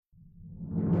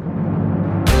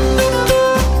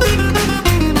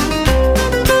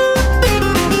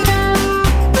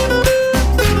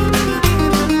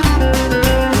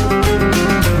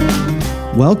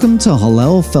Welcome to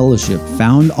Hallel Fellowship,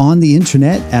 found on the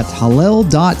internet at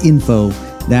hallel.info.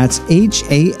 That's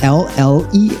HALLEL.info.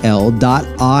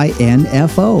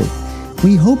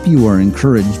 We hope you are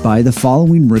encouraged by the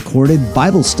following recorded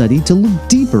Bible study to look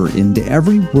deeper into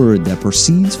every word that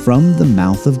proceeds from the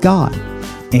mouth of God,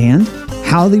 and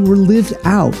how they were lived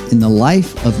out in the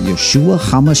life of Yeshua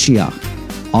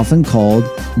haMashiakh, often called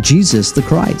Jesus the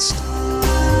Christ.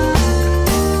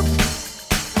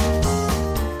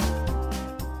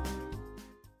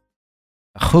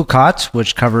 Chukat,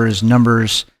 which covers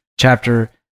Numbers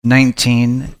chapter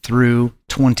 19 through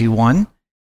 21.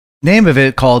 Name of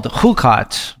it, called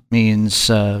Chukat,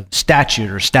 means statute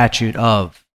or statute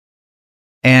of.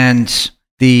 And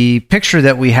the picture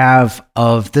that we have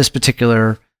of this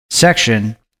particular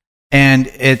section, and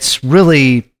it's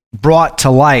really brought to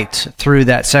light through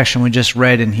that section we just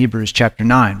read in Hebrews chapter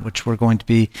 9, which we're going to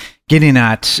be getting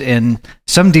at in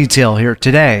some detail here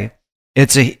today.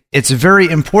 It's a very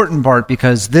important part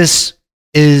because this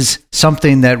is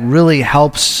something that really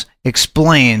helps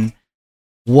explain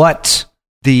what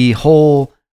the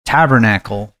whole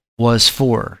tabernacle was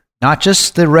for. Not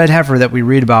just the red heifer that we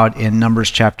read about in Numbers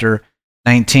chapter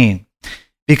 19.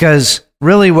 Because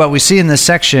really what we see in this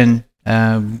section,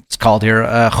 it's called here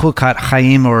Chukat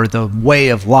Chaim, or the way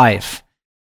of life.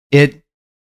 It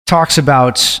talks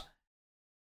about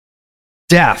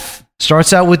death.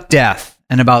 Starts out with death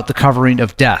and about the covering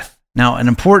of death. Now, an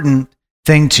important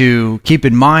thing to keep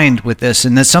in mind with this,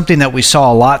 and that's something that we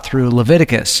saw a lot through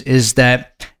Leviticus, is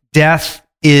that death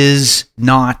is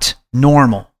not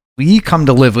normal. We come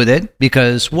to live with it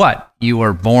because what? You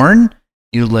are born,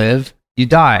 you live, you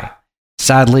die.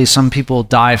 Sadly, some people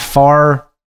die far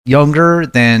younger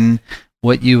than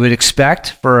what you would expect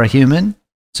for a human.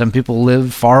 Some people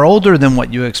live far older than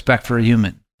what you expect for a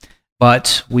human.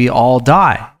 But we all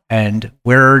die. And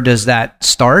where does that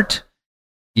start?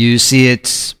 You see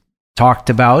it talked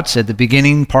about at the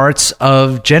beginning parts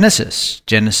of Genesis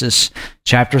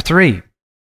chapter 3.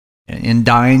 In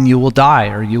dying, you will die,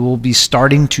 or you will be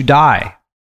starting to die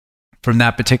from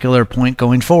that particular point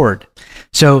going forward.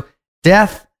 So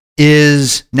death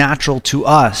is natural to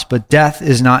us, but death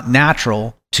is not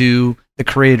natural to the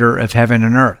creator of heaven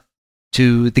and earth,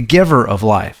 to the giver of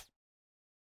life.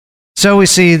 So we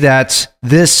see that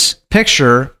this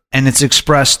picture, and it's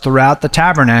expressed throughout the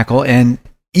tabernacle, and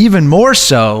even more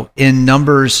so in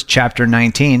Numbers chapter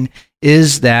 19,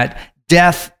 is that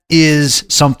death is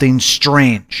something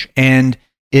strange, and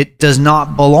it does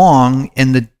not belong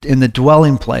in the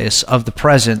dwelling place of the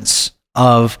presence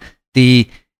of the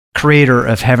creator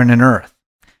of heaven and earth.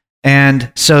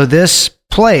 And so this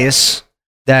place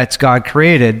that God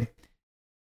created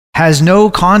has no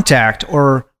contact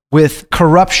or with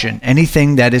corruption,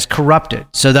 anything that is corrupted.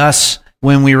 So thus,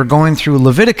 when we were going through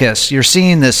Leviticus, you're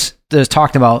seeing this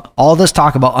talk about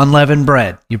unleavened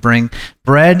bread. You bring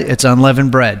bread, it's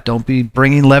unleavened bread. Don't be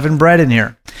bringing leavened bread in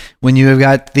here. When you have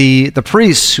got the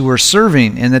priests who are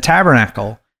serving in the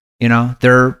tabernacle,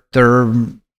 they're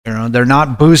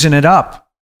not boozing it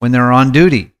up when they're on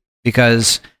duty,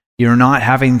 because you're not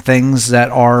having things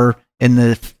that are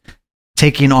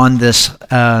taking on this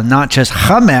not just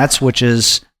chametz, which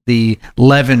is the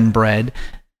leavened bread,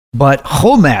 but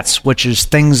chometz, which is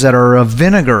things that are of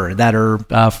vinegar, that are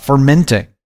fermenting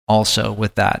also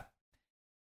with that.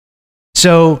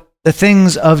 So the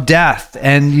things of death,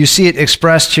 and you see it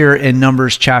expressed here in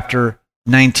Numbers chapter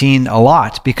 19 a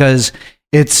lot, because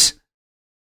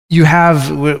you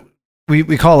have,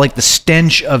 we call it like the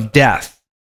stench of death.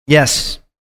 Yes,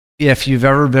 if you've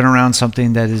ever been around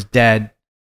something that is dead,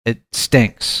 it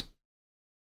stinks.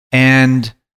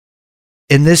 And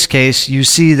in this case, you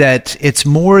see that it's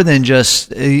more than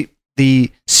just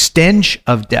the stench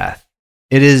of death.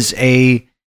 It is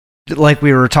like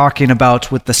we were talking about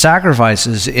with the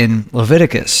sacrifices in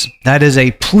Leviticus, that is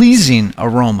a pleasing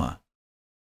aroma.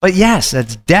 But yes,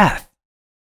 that's death.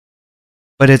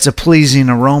 But it's a pleasing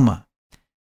aroma.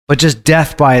 But just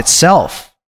death by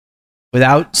itself,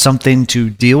 without something to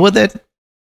deal with it,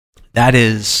 that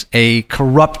is a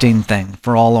corrupting thing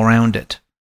for all around it.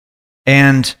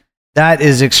 And that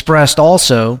is expressed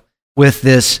also with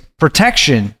this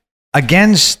protection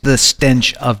against the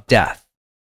stench of death,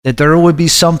 that there would be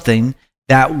something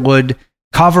that would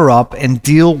cover up and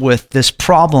deal with this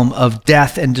problem of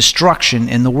death and destruction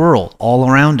in the world all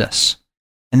around us.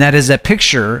 And that is a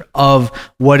picture of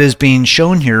what is being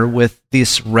shown here with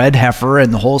this red heifer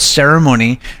and the whole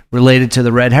ceremony related to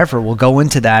the red heifer. We'll go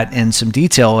into that in some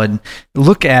detail and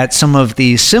look at some of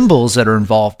the symbols that are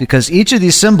involved, because each of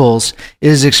these symbols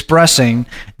is expressing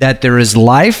that there is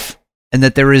life and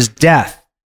that there is death.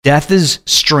 Death is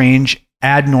strange,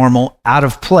 abnormal, out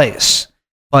of place.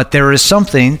 but there is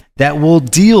something that will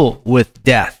deal with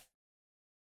death.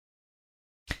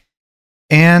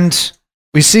 And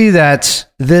we see that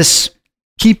this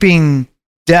keeping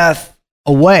death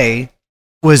away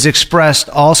was expressed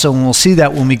also, and we'll see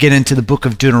that when we get into the book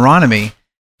of Deuteronomy,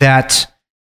 that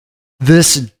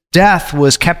this death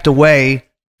was kept away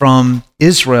from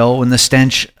Israel in the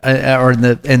stench, or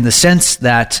in the sense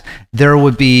that there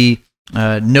would be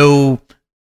no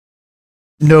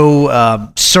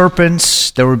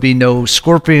serpents, there would be no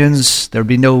scorpions, there would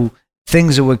be no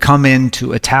things that would come in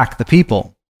to attack the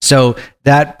people. So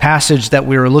that passage that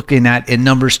we were looking at in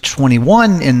Numbers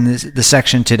 21 in the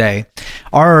section today,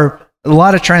 a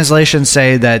lot of translations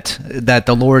say that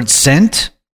the Lord sent,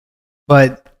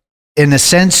 but in a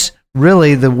sense,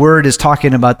 really the word is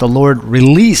talking about the Lord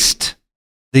released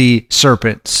the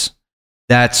serpents,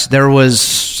 that there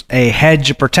was a hedge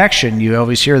of protection. You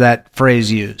always hear that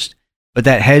phrase used, but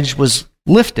that hedge was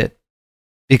lifted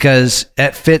because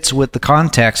that fits with the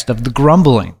context of the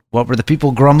grumbling. What were the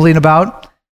people grumbling about?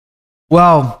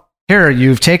 Well, here,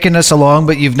 you've taken us along,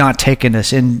 but you've not taken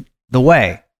us in the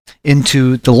way,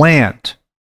 into the land.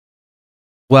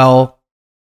 Well,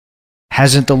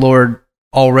 hasn't the Lord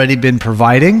already been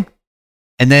providing?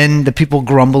 And then the people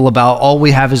grumble about, all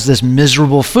we have is this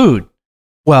miserable food.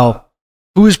 Well,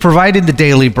 who is providing the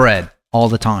daily bread all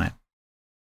the time?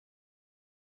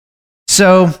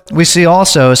 So we see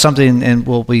also something, and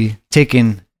we'll be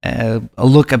taking a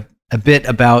look a bit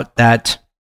about that.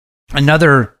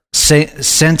 Another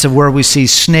sense of where we see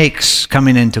snakes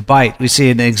coming in to bite. We see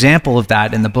an example of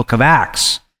that in the book of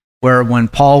Acts, where when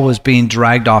Paul was being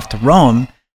dragged off to Rome,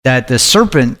 that the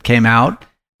serpent came out,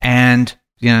 and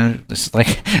it's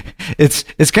like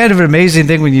it's kind of an amazing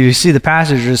thing when you see the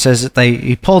passage that says that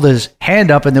he pulled his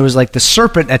hand up and there was like the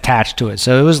serpent attached to it,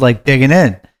 so it was like digging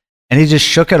in, and he just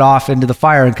shook it off into the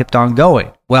fire and kept on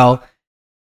going. Well,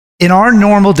 in our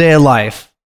normal day of life,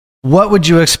 what would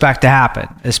you expect to happen,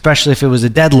 especially if it was a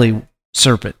deadly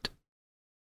serpent?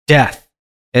 Death.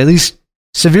 At least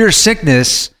severe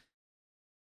sickness.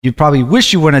 You probably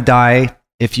wish you wouldn't die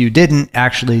if you didn't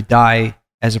actually die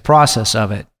as a process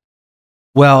of it.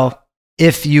 Well,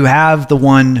 if you have the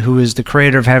one who is the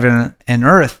creator of heaven and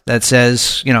earth that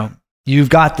says, you've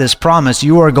got this promise,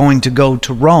 you are going to go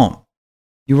to Rome.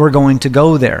 You are going to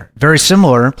go there. Very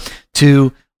similar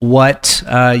to what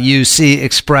you see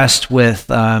expressed with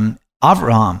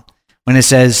Abraham, when it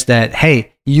says that,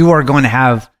 hey, you are going to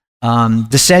have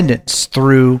descendants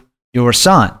through your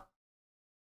son.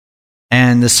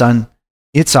 And the son,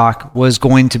 Yitzhak, was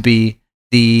going to be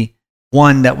the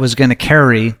one that was going to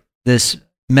carry this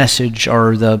message,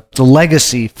 or the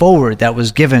legacy forward that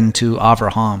was given to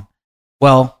Abraham.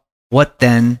 Well, what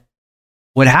then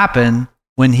would happen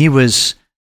when he was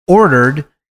ordered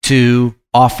to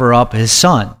offer up his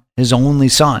son, his only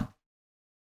son?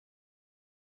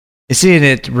 You see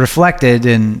it reflected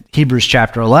in Hebrews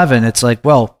chapter 11. It's like,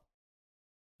 well,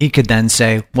 he could then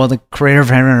say, well, the creator of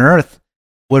heaven and earth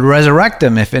would resurrect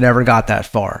him if it ever got that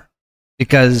far,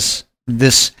 because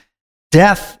this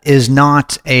death is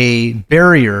not a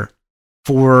barrier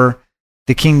for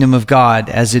the kingdom of God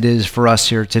as it is for us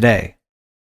here today.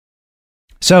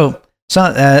 So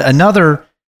another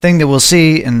thing that we'll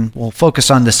see, and we'll focus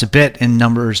on this a bit in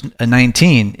Numbers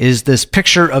 19, is this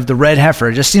picture of the red heifer.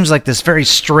 It just seems like this very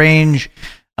strange,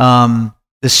 ceremony.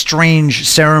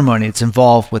 It's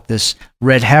involved with this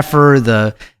red heifer,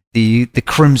 the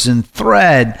crimson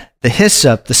thread, the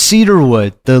hyssop, the cedar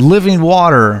wood, the living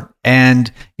water,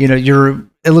 and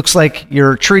it looks like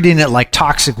you're treating it like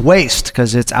toxic waste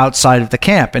because it's outside of the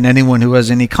camp, and anyone who has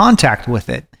any contact with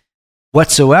it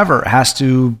whatsoever has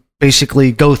to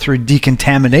basically go through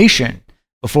decontamination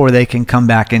before they can come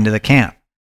back into the camp.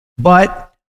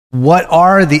 But what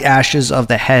are the ashes of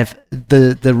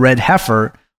the red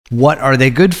heifer? What are they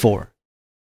good for?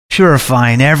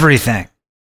 Purifying everything.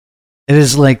 It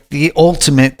is like the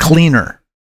ultimate cleaner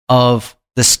of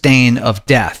the stain of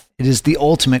death. It is the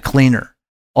ultimate cleaner,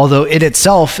 although it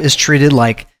itself is treated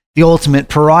like the ultimate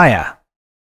pariah,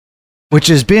 which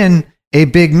has been a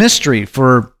big mystery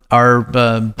for our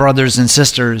brothers and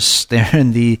sisters there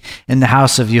in the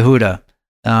house of Yehuda,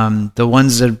 the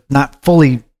ones that have not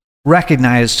fully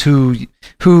recognized who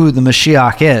the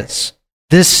Mashiach is.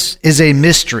 This is a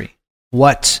mystery.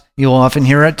 What you'll often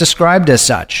hear it described as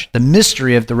such, the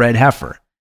mystery of the red heifer.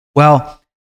 Well,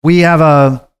 we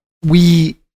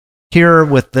here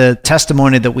with the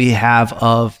testimony that we have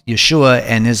of Yeshua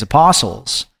and his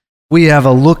apostles, we have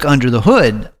a look under the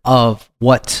hood of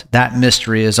what that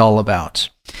mystery is all about.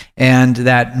 And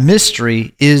that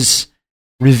mystery is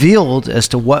revealed as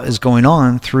to what is going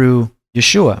on through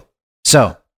Yeshua.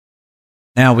 So,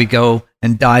 Now we go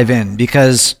and dive in,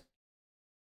 because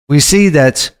we see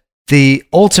that the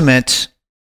ultimate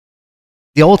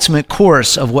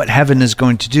course of what heaven is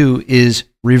going to do is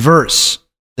reverse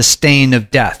the stain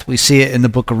of death. We see it in the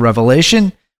book of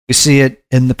Revelation. We see it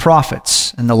in the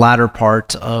prophets, in the latter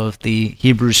part of the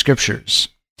Hebrew scriptures.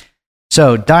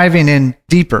 So diving in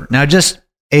deeper. Now, just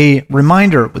a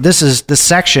reminder, this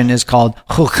section is called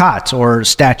Chukat, or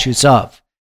statutes of.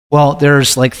 Well,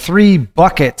 there's like 3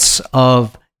 buckets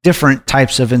of different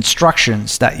types of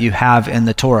instructions that you have in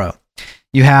the Torah.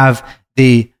 You have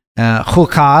the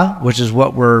Chukat, which is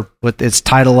what its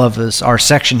title of is our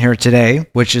section here today,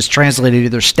 which is translated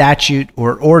either statute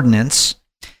or ordinance.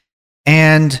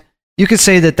 And you could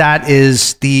say that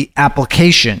is the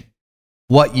application,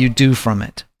 what you do from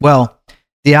it. Well,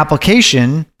 the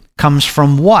application comes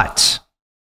from what?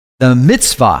 The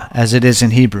mitzvah, as it is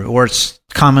in Hebrew, or it's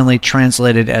commonly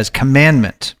translated as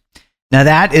commandment. Now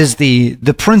that is the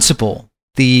principle,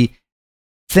 the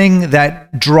thing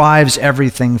that drives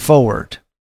everything forward.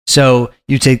 So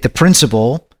you take the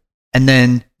principle, and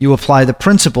then you apply the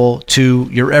principle to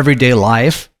your everyday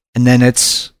life, and then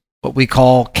it's what we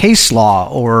call case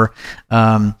law, or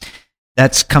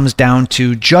that comes down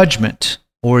to judgment,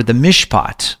 or the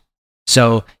mishpat.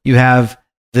 So you have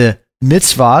the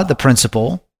mitzvah, the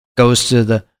principle, goes to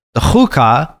the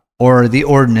chukah, or the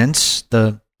ordinance,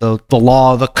 the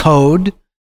law, the code,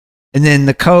 and then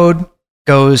the code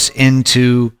goes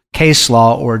into case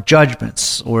law or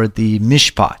judgments, or the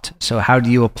mishpat. So how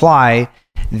do you apply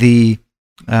the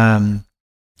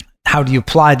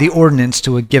ordinance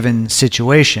to a given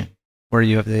situation where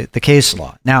you have the case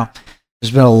law? Now,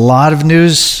 there's been a lot of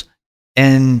news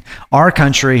in our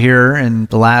country here in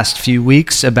the last few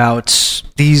weeks about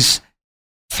these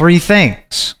 3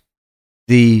 things.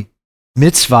 The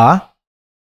mitzvah,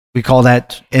 we call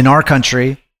that in our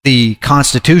country, the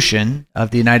Constitution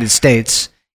of the United States,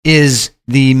 is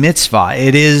the mitzvah.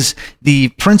 It is the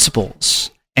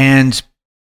principles. And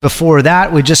before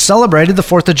that, we just celebrated the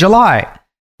 4th of July,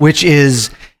 which is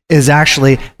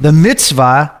actually the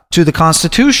mitzvah to the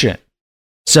Constitution.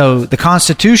 So the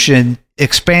Constitution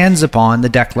expands upon the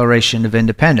Declaration of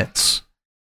Independence.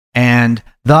 And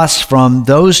thus, from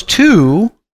those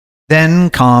 2,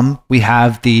 then we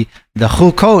have the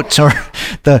chukot, or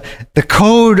the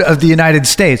code of the United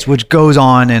States, which goes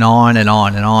on and on and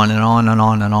on and on and on and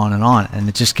on and on and on. And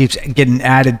it just keeps getting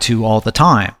added to all the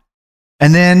time.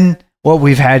 And then what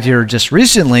we've had here just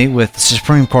recently with the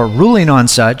Supreme Court ruling on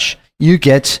such, you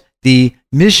get the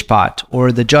mishpat,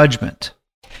 or the judgment.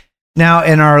 Now,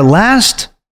 in our last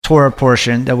Torah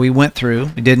portion that we went through,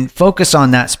 we didn't focus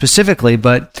on that specifically,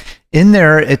 but in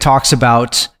there it talks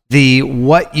about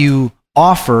what you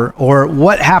offer, or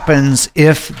what happens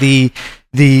if the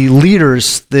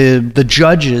leaders, the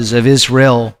judges of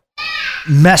Israel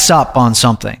mess up on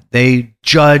something. They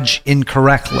judge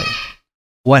incorrectly.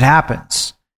 What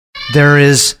happens? There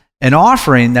is an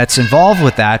offering that's involved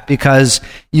with that, because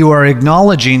you are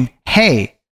acknowledging,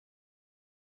 hey,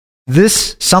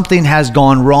 something has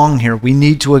gone wrong here. We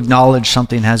need to acknowledge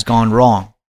something has gone wrong.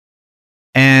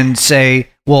 And say,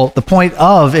 well, the point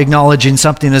of acknowledging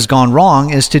something has gone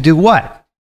wrong is to do what?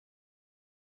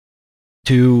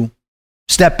 To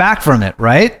step back from it,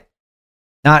 right?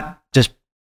 Not just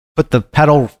put the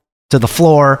pedal to the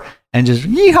floor and just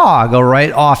go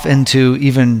right off into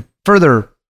even further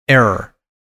error.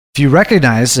 If you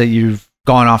recognize that you've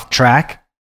gone off track,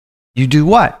 you do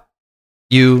what?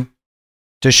 You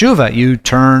teshuvah, you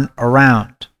turn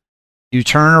around. You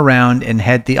turn around and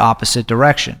head the opposite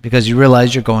direction, because you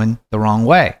realize you're going the wrong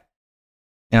way.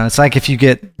 It's like if you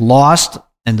get lost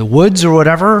in the woods or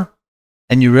whatever,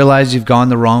 and you realize you've gone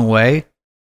the wrong way,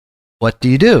 what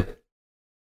do?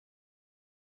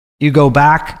 You go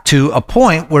back to a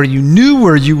point where you knew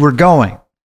where you were going.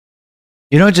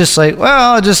 You don't just say,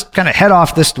 well, I'll just kind of head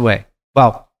off this way.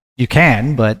 Well, you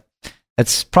can, but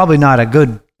that's probably not a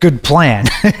good plan.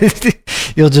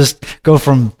 You'll just go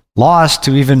from lost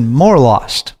to even more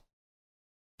lost.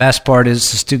 Best part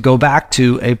is to go back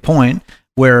to a point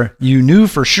where you knew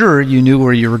for sure you knew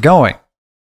where you were going,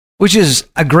 which is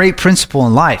a great principle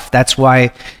in life. That's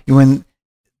why when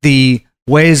the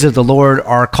ways of the Lord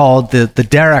are called the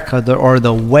derech, or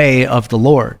the way of the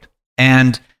Lord,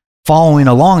 and following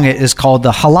along it is called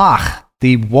the halach,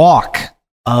 the walk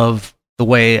of the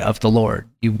way of the Lord.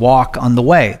 You walk on the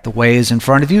way. The way is in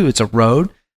front of you. It's a road,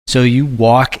 so you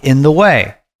walk in the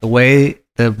way. The way,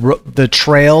 the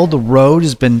trail, the road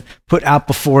has been put out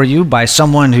before you by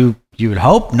someone who you would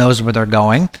hope knows where they're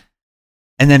going.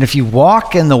 And then if you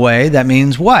walk in the way, that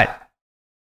means what?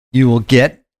 You will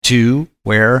get to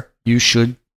where you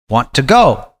should want to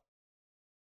go.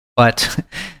 But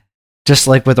just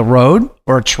like with a road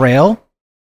or a trail,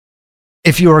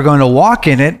 if you are going to walk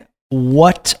in it,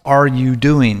 what are you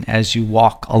doing as you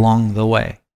walk along the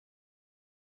way?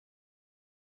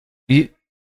 And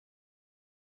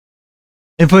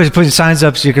putting signs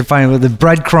up so you can find the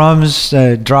breadcrumbs,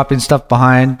 dropping stuff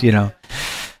behind,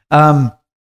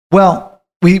 Well,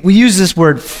 we use this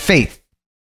word faith,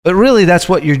 but really that's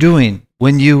what you're doing.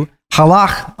 When you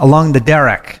halach along the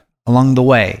derek, along the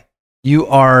way, you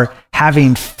are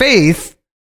having faith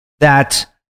that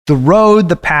the road,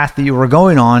 the path that you are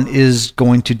going on is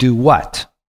going to do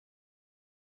what?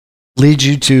 Lead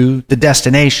you to the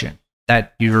destination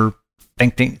that you're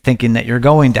thinking that you're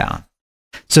going down.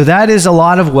 So that is a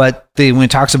lot of what, when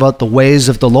it talks about the ways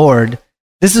of the Lord,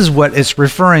 this is what it's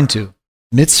referring to.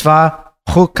 Mitzvah,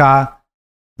 Chukat,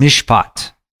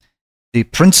 Mishpat. The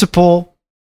principle,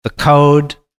 the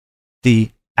code,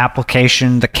 the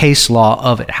application, the case law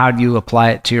of it. How do you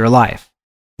apply it to your life?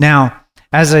 Now,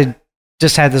 as I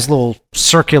just had this little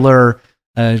circular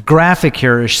graphic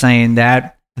here saying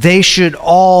that they should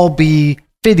all be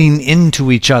fitting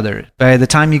into each other. By the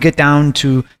time you get down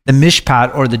to the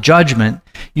mishpat or the judgment,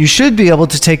 you should be able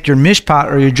to take your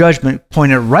mishpat or your judgment,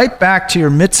 point it right back to your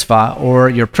mitzvah or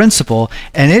your principle,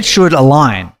 and it should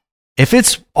align. If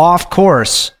it's off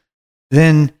course,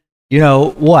 then you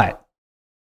know what?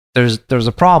 There's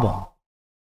a problem.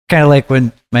 Kind of like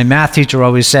when my math teacher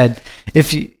always said,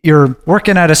 if you're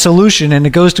working at a solution and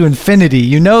it goes to infinity,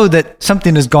 you know that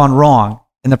something has gone wrong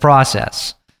in the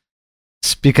process.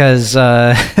 It's because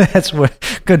that's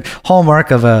what good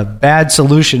hallmark of a bad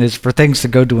solution is, for things to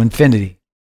go to infinity.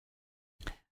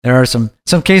 There are some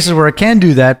cases where it can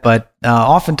do that, but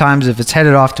oftentimes if it's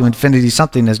headed off to infinity,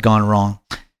 something has gone wrong.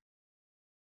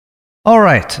 All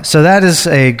right, so that is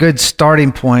a good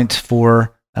starting point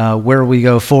for where we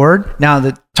go forward. Now,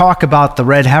 the talk about the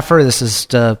red heifer, this is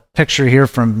the picture here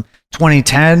from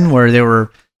 2010 where they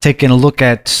were taking a look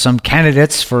at some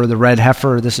candidates for the red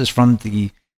heifer. This is from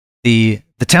the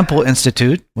Temple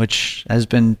Institute, which has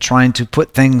been trying to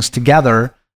put things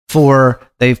together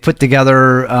they've put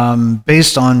together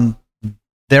based on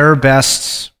their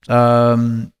best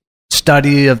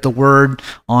study of the word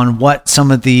on what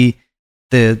some of the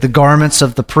garments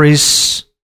of the priests,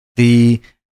 the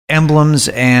emblems,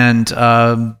 and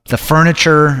the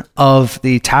furniture of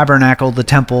the tabernacle, the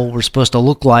temple, were supposed to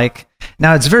look like.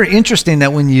 Now, it's very interesting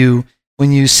that when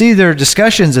you see their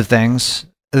discussions of things,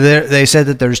 they said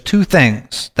that there's two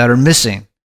things that are missing.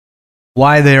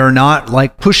 Why they are not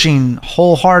like pushing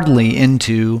wholeheartedly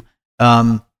into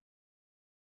even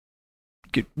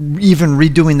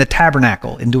redoing the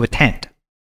tabernacle into a tent.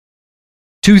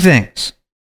 Two things.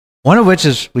 One of which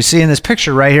is we see in this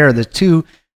picture right here, the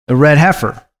red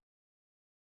heifer.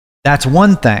 That's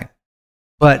one thing.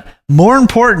 But more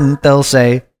important, they'll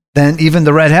say, than even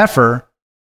the red heifer,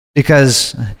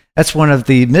 because that's one of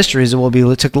the mysteries that we'll be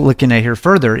looking at here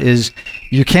further, is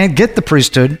you can't get the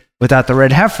priesthood without the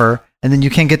red heifer, and then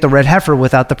you can't get the red heifer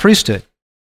without the priesthood,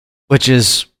 which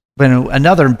is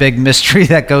another big mystery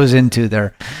that goes into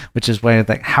there, which is why,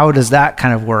 like, how does that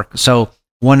kind of work? So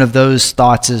one of those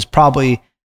thoughts is probably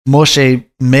Moshe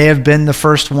may have been the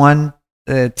first one.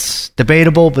 It's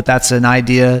debatable, but that's an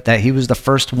idea that he was the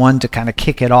first one to kind of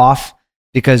kick it off,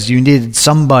 because you needed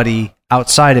somebody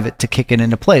outside of it to kick it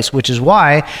into place, which is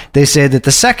why they say that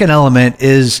the second element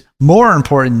is more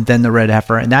important than the red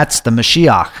heifer, and that's the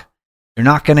Mashiach. You're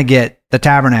not going to get the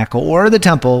tabernacle or the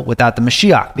temple without the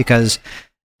Mashiach, because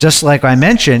just like I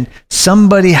mentioned,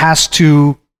 somebody has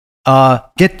to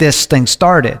get this thing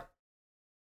started.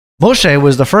 Moshe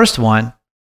was the first one.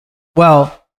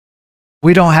 Well,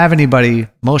 we don't have anybody.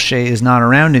 Moshe is not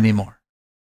around anymore.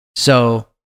 So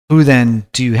who then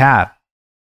do you have?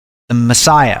 The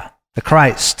Messiah, the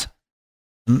Christ,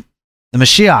 the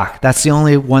Mashiach. That's the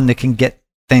only one that can get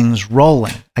things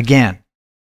rolling again.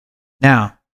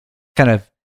 Now, kind of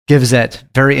gives that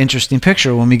very interesting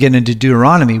picture. When we get into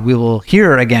Deuteronomy, we will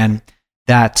hear again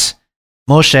that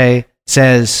Moshe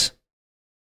says,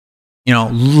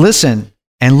 listen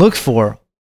and look for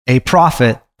a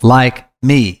prophet like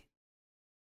me,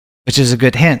 which is a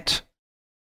good hint.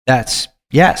 That's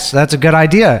a good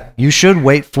idea. You should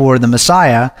wait for the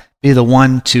Messiah, be the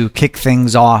one to kick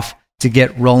things off, to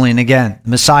get rolling again. The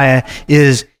Messiah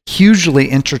is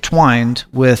hugely intertwined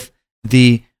with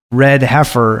the red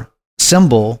heifer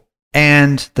symbol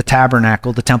and the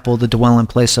tabernacle, the temple, the dwelling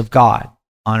place of God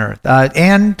on earth.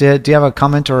 Anne, do you have a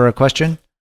comment or a question?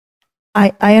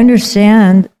 I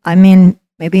understand. I mean,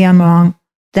 maybe I'm wrong,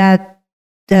 that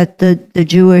the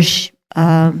Jewish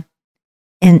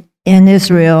in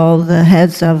Israel, the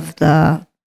heads of the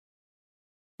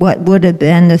what would have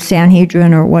been the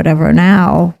Sanhedrin or whatever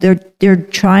now. They're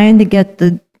trying to get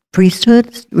the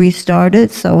priesthood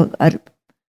restarted. So,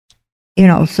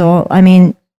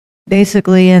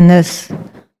 basically in this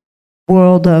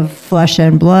world of flesh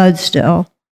and blood still,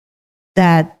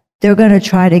 that they're going to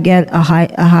try to get a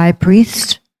high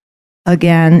priest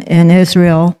again in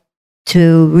Israel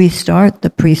to restart the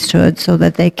priesthood so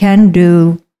that they can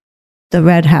do the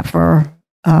red heifer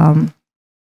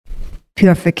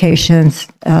purifications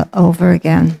over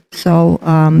again. So,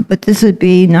 but this would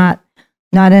be not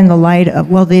in the light of,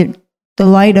 the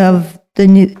light of the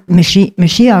new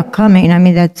Mashiach coming. I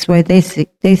mean, that's why they see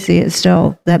it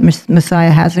still, that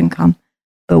Messiah hasn't come.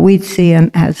 But we'd see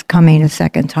him as coming a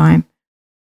second time.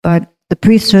 But the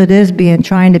priesthood is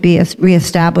trying to be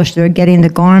reestablished. They're getting the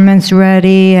garments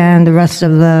ready and the rest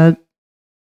of the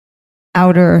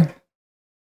outer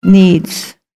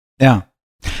needs. Yeah.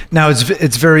 Now,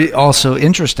 it's very also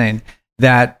interesting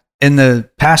that in the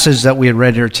passage that we had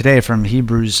read here today from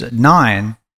Hebrews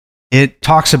 9, it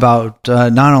talks about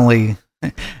not only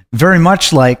very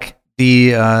much like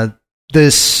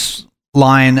this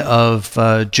line of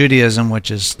Judaism,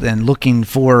 which is then looking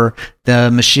for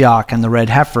the Mashiach and the red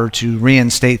heifer to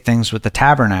reinstate things with the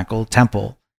tabernacle,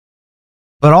 temple,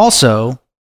 but also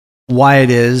why it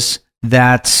is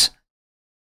that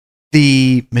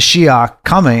the Mashiach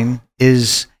coming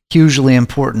is hugely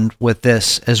important with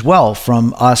this as well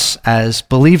from us as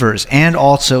believers, and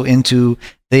also into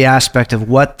the aspect of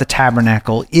what the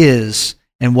tabernacle is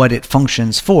and what it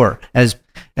functions for. As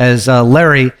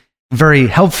Larry very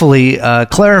helpfully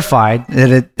clarified, that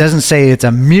it doesn't say it's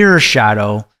a mere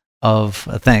shadow of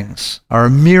things, or a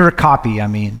mere copy,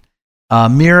 a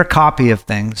mere copy of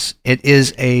things. It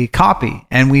is a copy.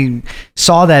 And we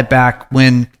saw that back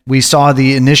when we saw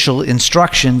the initial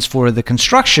instructions for the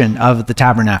construction of the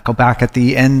tabernacle back at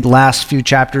the last few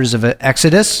chapters of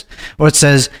Exodus, where it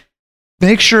says,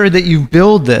 make sure that you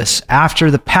build this after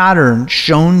the pattern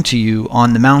shown to you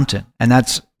on the mountain. And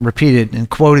that's repeated and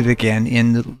quoted again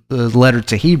in the letter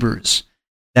to Hebrews,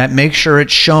 that make sure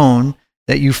it's shown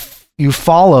that you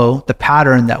follow the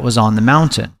pattern that was on the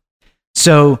mountain.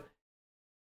 So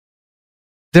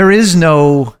there is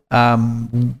no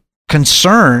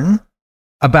concern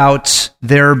about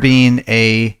there being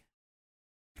a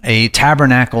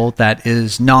tabernacle that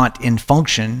is not in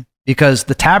function, because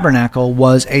the tabernacle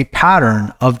was a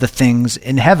pattern of the things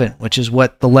in heaven, which is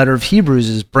what the letter of Hebrews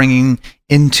is bringing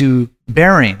into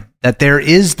bearing, that there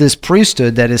is this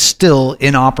priesthood that is still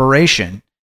in operation,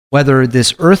 whether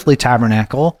this earthly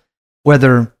tabernacle,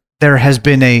 whether there has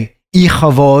been a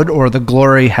ichavod, or the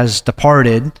glory has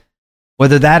departed,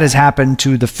 whether that has happened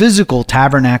to the physical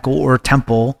tabernacle or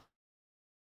temple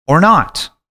or not.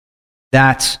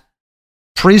 That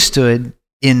priesthood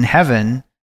in heaven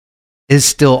is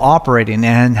still operating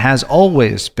and has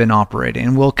always been operating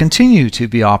and will continue to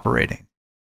be operating.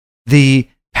 The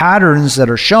patterns that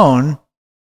are shown,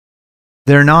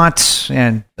 they're not,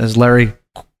 and as Larry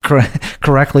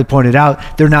correctly pointed out,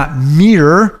 they're not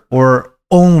mere or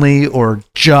only or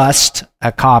just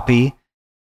a copy.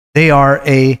 They are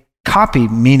a copy,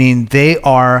 meaning they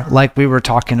are, like we were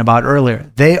talking about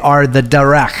earlier, they are the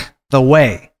derech, the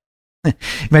way. It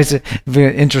makes it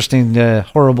very interesting,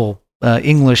 horrible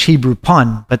English Hebrew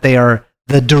pun, but they are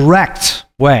the direct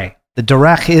way. The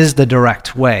derech is the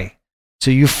direct way.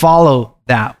 So you follow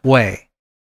that way.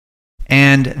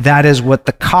 And that is what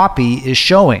the copy is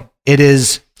showing. It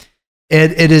is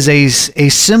a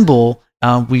symbol.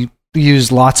 We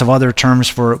use lots of other terms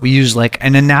for it. We use like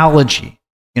an analogy.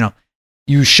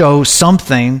 You show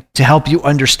something to help you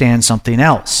understand something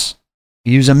else.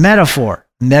 You use a metaphor.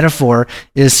 Metaphor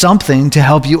is something to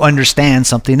help you understand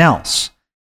something else.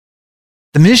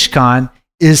 The Mishkan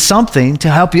is something to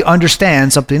help you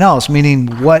understand something else, meaning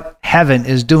what heaven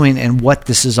is doing and what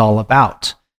this is all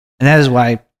about. And that is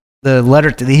why the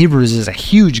letter to the Hebrews is a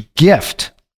huge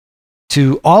gift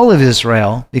to all of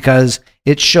Israel, because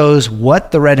it shows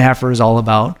what the red heifer is all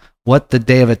about, what the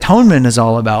Day of Atonement is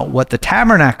all about, what the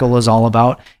tabernacle is all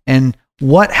about, and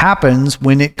what happens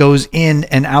when it goes in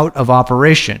and out of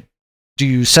operation.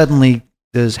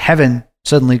 Does heaven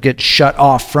suddenly get shut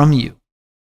off from you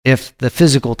if the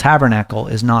physical tabernacle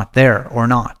is not there or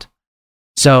not?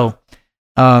 So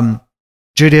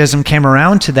Judaism came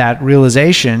around to that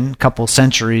realization a couple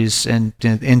centuries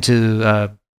into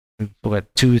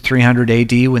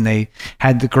 200-300 AD, when they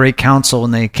had the Great Council,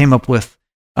 and they came up with,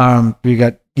 we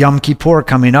got Yom Kippur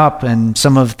coming up, and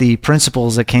some of the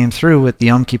principles that came through with the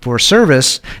Yom Kippur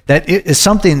service, that it is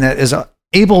something that is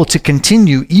able to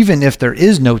continue even if there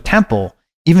is no temple,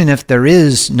 even if there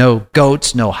is no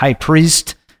goats, no high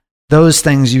priest. Those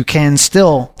things you can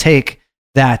still take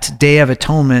that Day of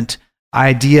Atonement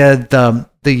idea,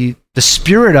 the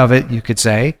spirit of it, you could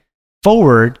say,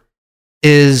 forward,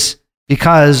 is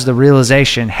because the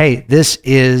realization, hey, this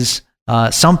is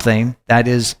something that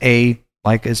is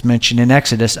like is mentioned in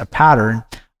Exodus, a pattern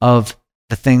of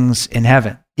the things in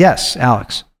heaven. Yes,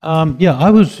 Alex.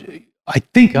 I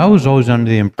think I was always under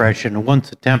the impression that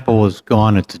once the temple was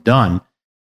gone, it's done.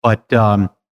 But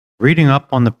reading up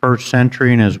on the first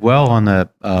century and as well on the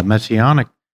Messianic,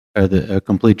 the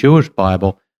complete Jewish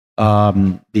Bible,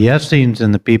 the Essenes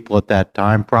and the people at that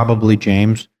time, probably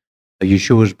James,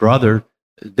 Yeshua's brother,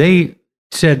 they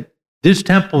said, this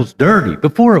temple's dirty.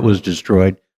 Before it was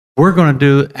destroyed, we're going to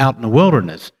do it out in the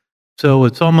wilderness. So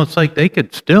it's almost like they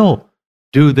could still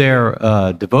do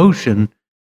their devotion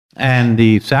and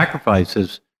the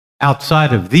sacrifices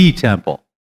outside of the temple.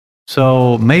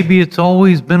 So maybe it's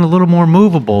always been a little more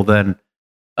movable than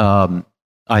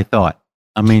I thought.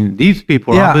 I mean, these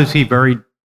people are obviously very,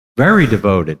 very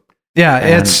devoted.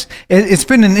 Yeah, it's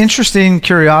been an interesting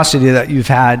curiosity that you've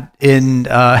had in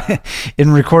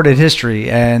recorded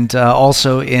history and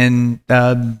also in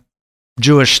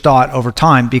Jewish thought over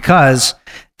time, because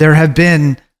there have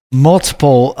been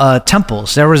multiple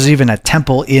temples. There was even a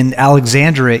temple in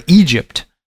Alexandria, Egypt,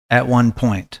 at one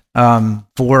point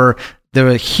for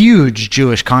the huge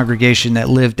Jewish congregation that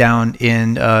lived down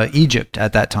in Egypt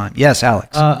at that time. Yes,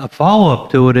 Alex. A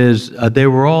follow-up to it is they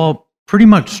were all pretty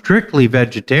much strictly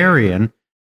vegetarian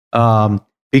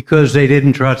because they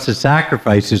didn't trust the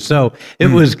sacrifices. So it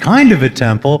was kind of a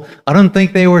temple. I don't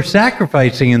think they were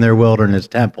sacrificing in their wilderness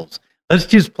temples. Let's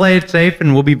just play it safe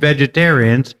and we'll be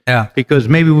vegetarians. Yeah, because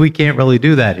maybe we can't really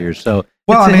do that here. So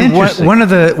well, I mean, one of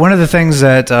the things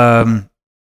that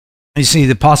you see,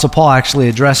 the Apostle Paul actually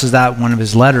addresses that in one of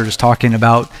his letters, talking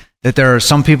about that there are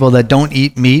some people that don't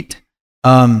eat meat,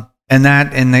 and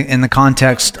that in the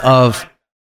context of.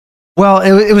 Well,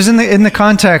 it was in the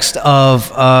context of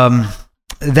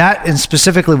that, and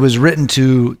specifically was written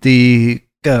to the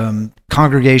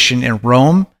congregation in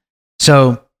Rome.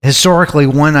 So historically,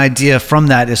 one idea from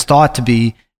that is thought to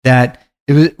be that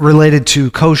it was related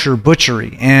to kosher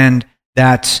butchery, and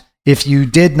that if you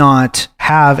did not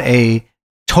have a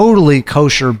totally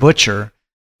kosher butcher,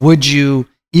 would you,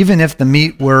 even if the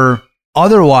meat were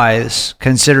otherwise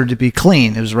considered to be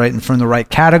clean, it was right from the right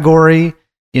category,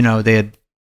 they had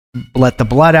let the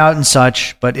blood out and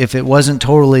such, but if it wasn't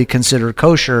totally considered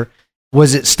kosher,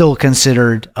 was it still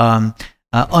considered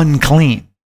unclean?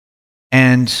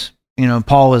 And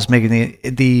Paul was making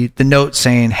the note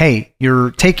saying, hey,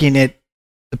 you're taking the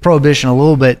prohibition a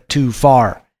little bit too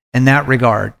far in that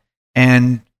regard,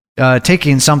 and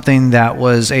taking something that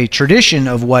was a tradition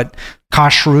of what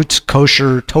kashrut,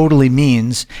 kosher, totally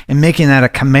means, and making that a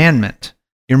commandment.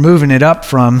 You're moving it up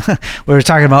from, we were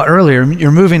talking about earlier,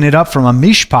 you're moving it up from a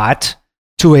mishpat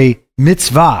to a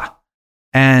mitzvah.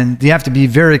 And you have to be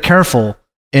very careful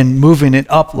in moving it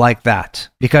up like that,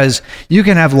 because you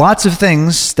can have lots of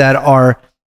things that are,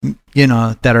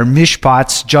 that are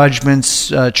mishpats,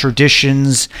 judgments,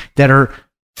 traditions that are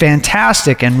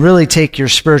fantastic and really take your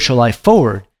spiritual life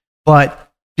forward.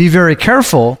 But be very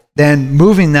careful then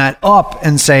moving that up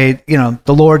and say, the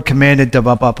Lord commanded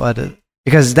to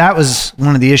because that was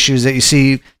one of the issues that you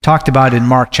see talked about in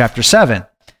Mark chapter 7,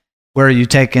 where you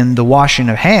take in the washing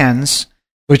of hands,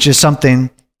 which is something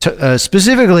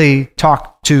specifically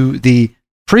talked to the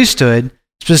priesthood,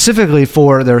 specifically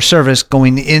for their service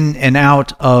going in and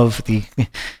out of the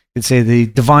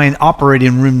divine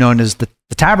operating room known as the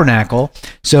tabernacle.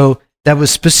 So that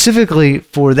was specifically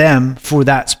for them for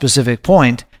that specific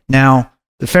point. Now,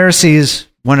 the Pharisees,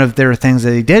 one of their things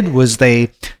that they did was they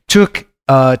took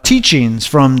teachings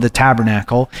from the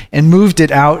tabernacle and moved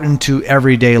it out into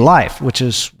everyday life, which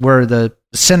is where the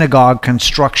synagogue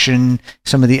construction,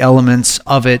 some of the elements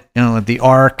of it, the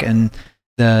ark and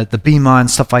the bema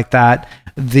and stuff like that,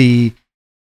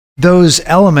 those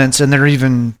elements, and they're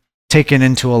even taken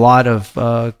into a lot of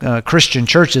Christian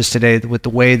churches today with the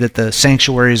way that the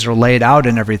sanctuaries are laid out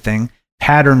and everything,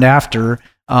 patterned after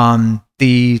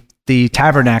the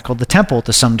tabernacle, the temple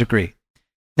to some degree.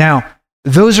 Now,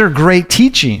 those are great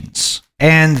teachings,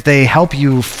 and they help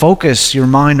you focus your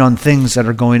mind on things that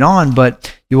are going on,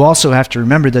 but you also have to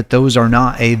remember that those are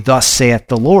not a thus saith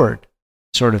the Lord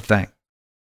sort of thing,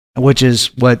 which is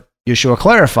what Yeshua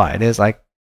clarified. Is like,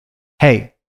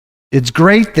 hey, it's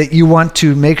great that you want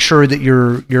to make sure that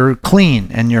you're clean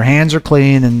and your hands are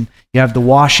clean and you have the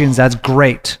washings. That's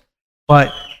great,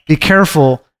 but be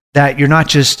careful that you're not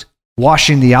just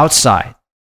washing the outside,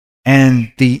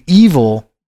 and the evil,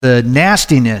 the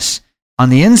nastiness on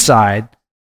the inside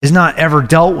is not ever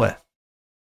dealt with.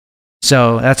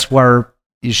 So that's where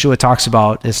Yeshua talks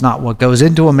about it's not what goes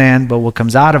into a man, but what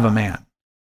comes out of a man.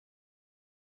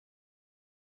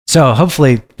 So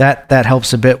hopefully that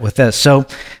helps a bit with this. So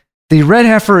the red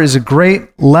heifer is a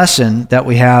great lesson that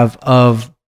we have of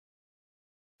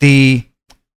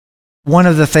one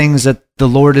of the things that the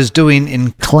Lord is doing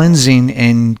in cleansing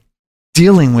and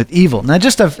dealing with evil. Now,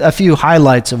 just a few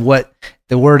highlights of what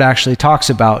the word actually talks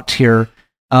about here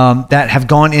that have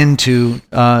gone into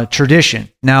tradition.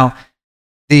 Now,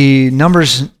 the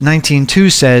Numbers 19:2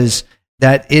 says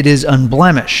that it is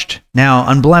unblemished. Now,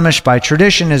 unblemished by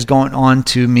tradition is going on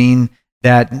to mean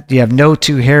that you have no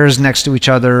two hairs next to each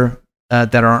other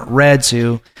that aren't red,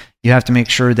 so you have to make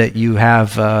sure that you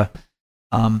have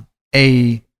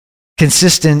a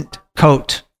consistent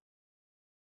coat,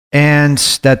 and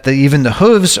that even the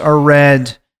hooves are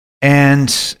red,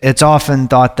 and it's often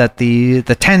thought that the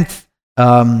 10th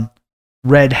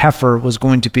red heifer was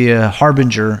going to be a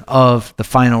harbinger of the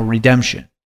final redemption.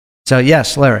 So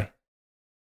yes, Larry.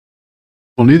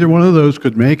 Well, neither one of those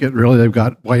could make it, really. They've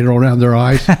got white around their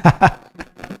eyes.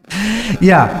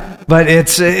 Yeah, but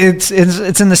it's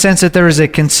in the sense that there is a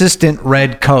consistent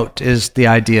red coat is the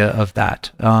idea of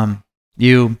that.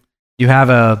 You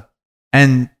have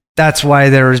and that's why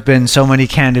there has been so many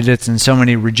candidates and so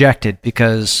many rejected,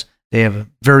 because they have a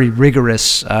very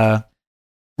rigorous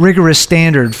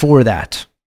standard for that.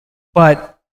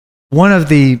 But one of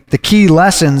the key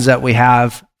lessons that we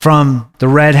have from the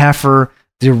red heifer,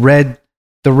 the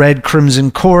red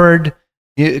crimson cord,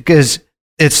 because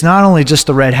it's not only just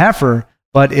the red heifer,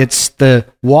 but it's the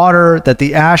water that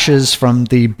the ashes from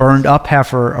the burned up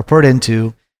heifer are put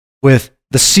into, with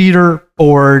the cedar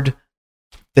board,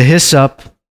 the hyssop,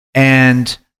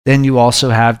 and then you also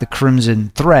have the crimson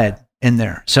thread in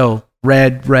there. So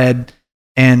red,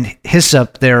 and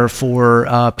hyssop there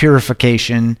for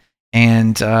purification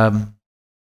and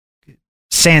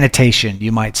sanitation,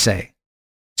 you might say.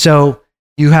 So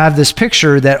you have this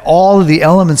picture that all of the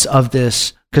elements of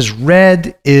this, because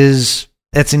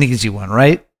that's an easy one,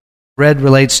 right? Red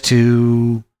relates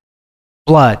to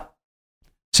blood.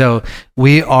 So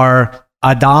we are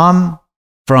Adam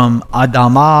from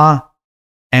Adamah,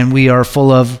 and we are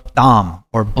full of dam,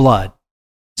 or blood.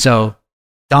 So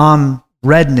dam,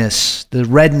 redness, the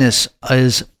redness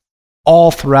is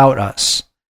all throughout us.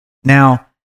 Now,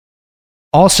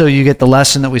 also you get the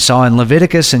lesson that we saw in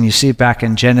Leviticus, and you see it back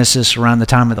in Genesis around the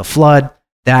time of the flood,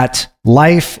 that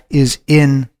life is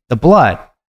in the blood,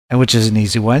 and which is an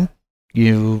easy one.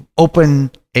 You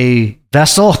open a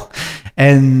vessel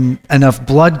and enough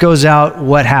blood goes out,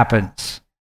 what happens?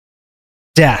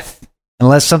 Death.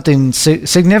 Unless something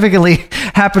significantly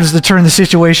happens to turn the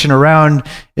situation around,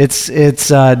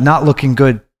 it's not looking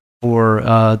good for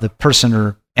the person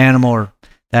or animal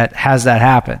that has that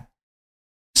happen.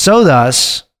 So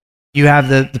thus, you have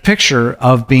the picture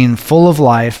of being full of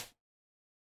life,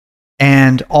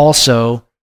 and also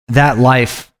that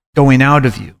life going out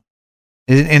of you.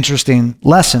 It's an interesting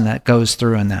lesson that goes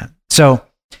through in that. So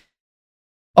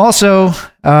also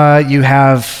we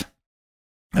have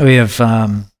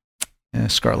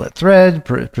scarlet thread,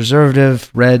 preservative,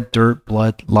 red, dirt,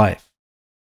 blood, life.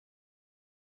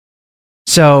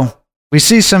 So we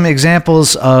see some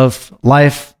examples of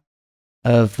life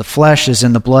of the flesh is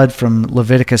in the blood from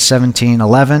Leviticus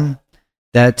 17:11.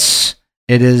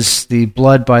 It is the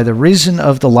blood by the reason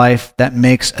of the life that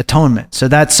makes atonement. So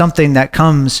that's something that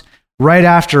comes right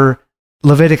after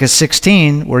Leviticus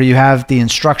 16, where you have the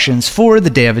instructions for the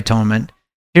Day of Atonement.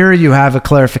 Here you have a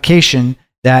clarification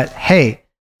that, hey,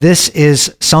 this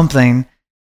is something,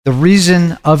 the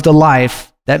reason of the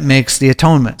life that makes the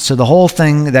atonement. So the whole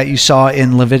thing that you saw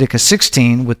in Leviticus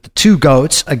 16 with the two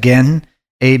goats, again,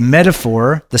 a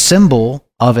metaphor, the symbol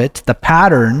of it, the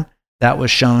pattern that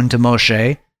was shown to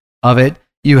Moshe of it,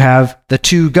 you have the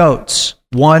two goats.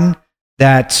 One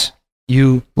that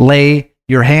you lay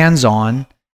your hands on,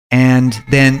 and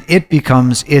then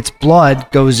its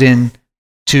blood goes in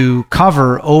to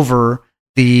cover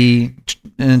the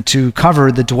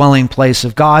dwelling place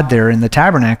of God there in the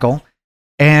tabernacle,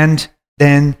 and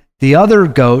then the other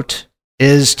goat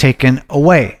is taken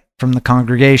away from the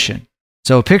congregation.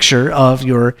 So a picture of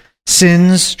your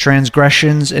sins,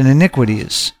 transgressions, and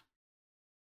iniquities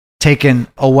taken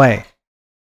away,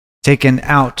 taken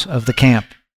out of the camp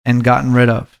and gotten rid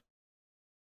of.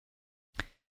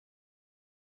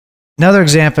 Another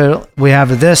example we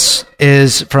have of this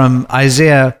is from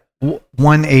Isaiah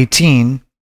 1:18,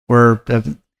 where a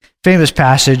famous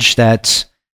passage that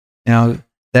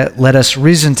let us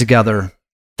reason together.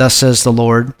 Thus says the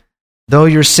Lord, though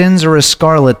your sins are as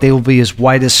scarlet, they will be as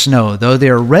white as snow. Though they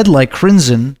are red like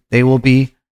crimson, they will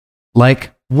be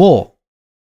like wool.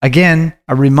 again,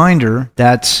 a reminder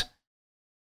that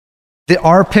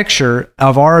our picture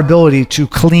of our ability to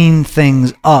clean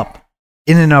things up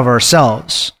in and of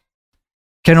ourselves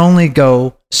can only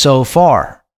go so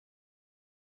far.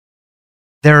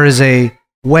 There is a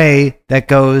way that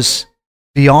goes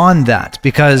beyond that,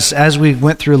 because as we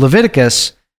went through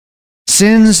Leviticus,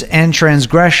 sins and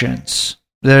transgressions,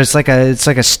 it's like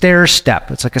a stair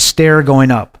step. It's like a stair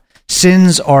going up.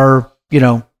 Sins are,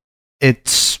 you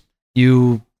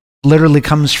literally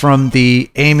comes from the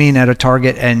aiming at a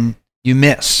target and you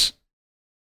miss.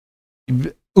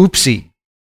 Oopsie.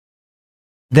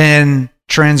 Then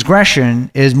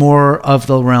transgression is more of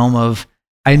the realm of,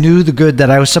 I knew the good that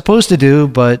I was supposed to do,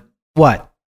 but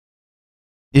what?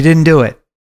 You didn't do it.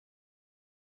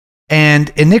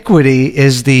 And iniquity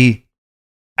is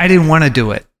I didn't want to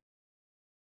do it.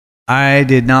 I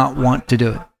did not want to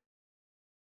do it.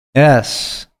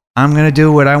 Yes, I'm going to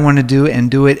do what I want to do and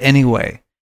do it anyway.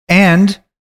 And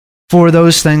for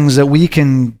those things that we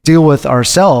can deal with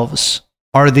ourselves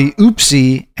are the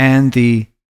oopsie and the,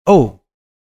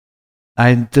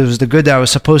 there was the good that I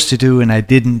was supposed to do and I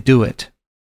didn't do it.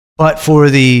 But for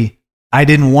the, I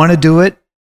didn't want to do it,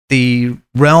 the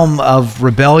realm of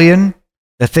rebellion,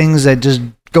 the things that just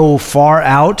go far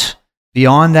out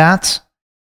beyond that,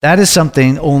 that is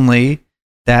something only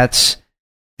that's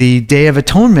the Day of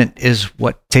Atonement is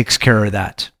what takes care of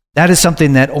that. That is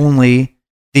something that only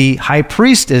the high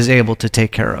priest is able to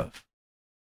take care of.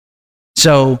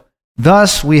 So,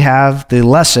 thus, we have the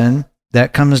lesson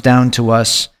that comes down to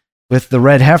us with the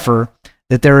red heifer,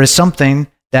 that there is something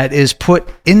that is put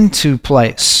into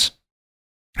place.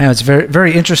 And it's very,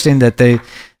 very interesting that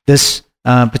this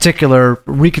particular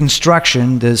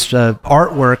reconstruction, this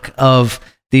artwork of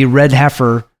the red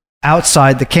heifer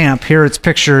outside the camp, here it's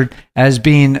pictured as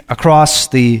being across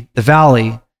the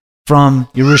valley from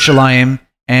Jerusalem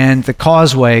and the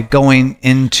causeway going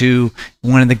into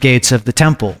one of the gates of the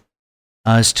temple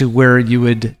as to where you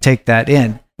would take that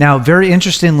in. Now, very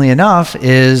interestingly enough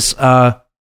is,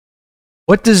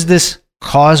 what does this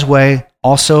causeway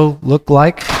also look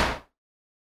like?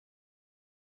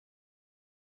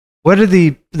 What are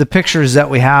the pictures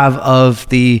that we have of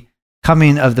the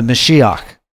coming of the Mashiach?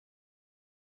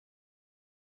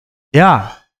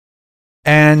 Yeah.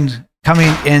 And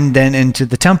coming in then into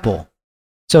the temple.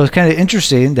 So it's kind of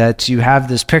interesting that you have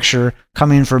this picture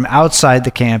coming from outside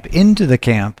the camp into the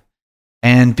camp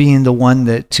and being the one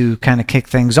that to kind of kick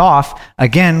things off.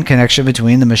 Again, connection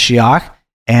between the Mashiach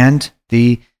and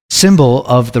the symbol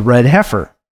of the red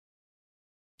heifer.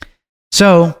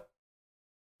 So,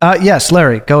 yes,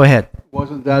 Larry, go ahead.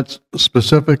 Wasn't that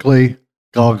specifically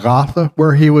Golgotha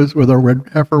where the red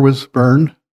heifer was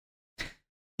burned?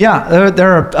 Yeah,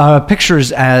 there are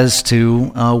pictures as to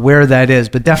where that is,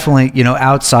 but definitely,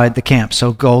 outside the camp.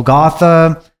 So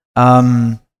Golgotha,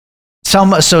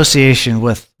 some association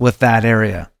with that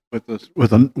area. With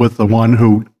the one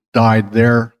who died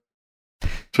there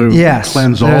to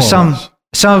cleanse all of us.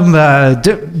 Some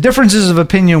differences of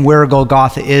opinion where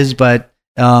Golgotha is, but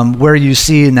where you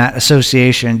see in that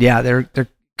association, there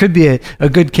could be a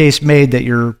good case made that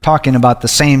you're talking about the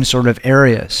same sort of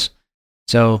areas.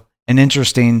 So an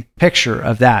interesting picture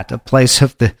of that, a place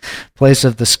of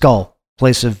the skull,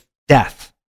 place of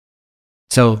death.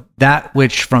 So that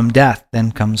which from death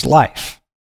then comes life.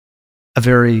 A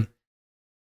very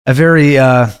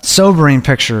sobering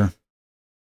picture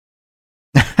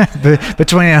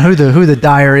between who the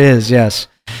dyer is. Yes.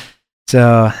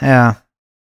 So yeah.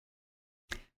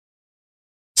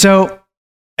 So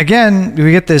again,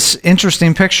 we get this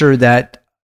interesting picture that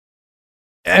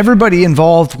everybody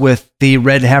involved with the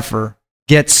red heifer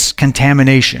gets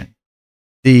contamination.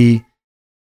 The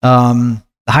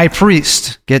high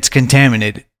priest gets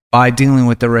contaminated by dealing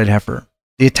with the red heifer.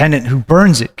 The attendant who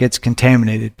burns it gets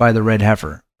contaminated by the red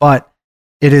heifer. But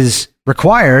it is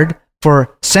required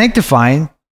for sanctifying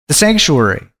the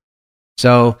sanctuary.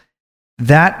 So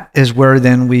that is where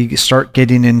then we start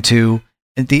getting into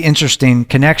the interesting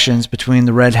connections between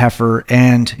the red heifer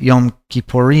and Yom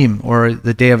Kippurim, or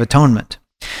the Day of Atonement.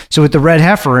 So with the red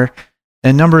heifer,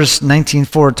 in Numbers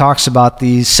 19:4 talks about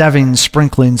the 7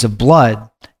 sprinklings of blood.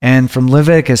 And from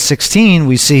Leviticus 16,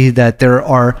 we see that there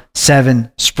are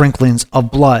 7 sprinklings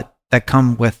of blood that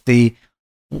come with the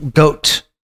goat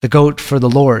for the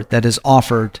Lord that is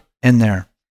offered in there.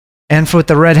 And for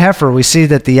the red heifer, we see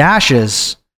that the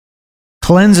ashes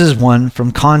cleanses one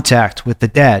from contact with the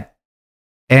dead.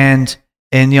 And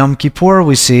in Yom Kippur,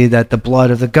 we see that the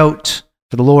blood of the goat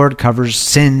for the Lord covers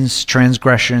sins,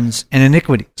 transgressions, and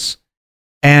iniquities.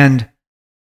 And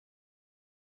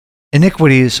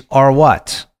iniquities are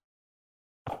what?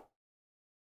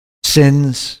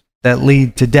 Sins, that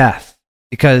lead to death,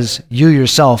 because you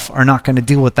yourself are not going to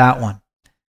deal with that one.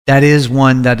 That is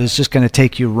one that is just going to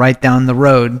take you right down the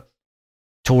road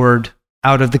toward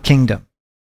out of the kingdom,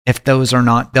 if those are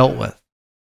not dealt with.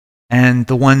 And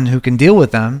the one who can deal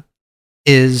with them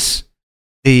is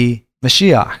the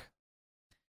Mashiach.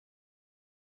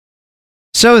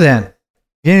 So then,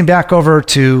 getting back over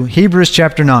to Hebrews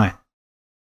chapter 9.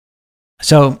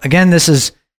 So again, this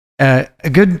is a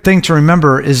good thing to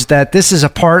remember, is that this is a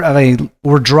part of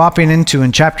we're dropping into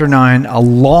in chapter 9, a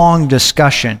long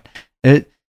discussion.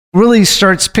 It really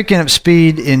starts picking up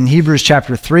speed in Hebrews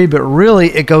chapter 3, but really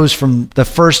it goes from the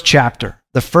first chapter.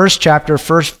 The first chapter,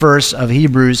 first verse of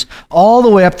Hebrews, all the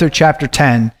way up through chapter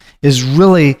 10 is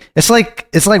really, it's like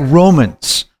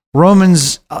Romans.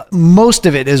 Romans, most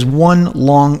of it is one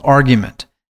long argument.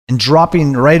 And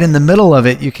dropping right in the middle of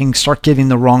it, you can start getting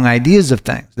the wrong ideas of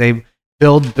things. They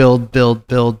build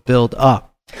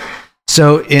up.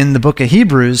 So in the book of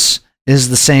Hebrews is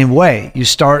the same way. You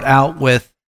start out with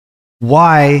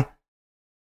why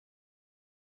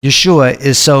Yeshua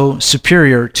is so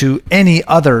superior to any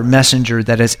other messenger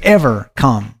that has ever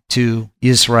come to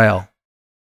Israel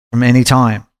from any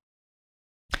time.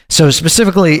 So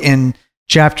specifically in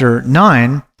chapter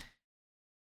 9,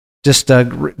 just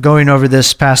going over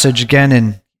this passage again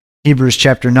in Hebrews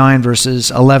chapter 9, verses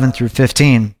 11 through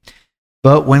 15.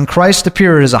 But when Christ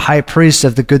appeared as a high priest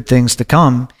of the good things to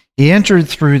come, he entered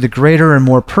through the greater and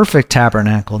more perfect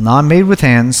tabernacle, not made with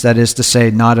hands, that is to say,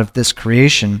 not of this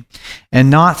creation, and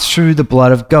not through the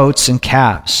blood of goats and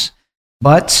calves,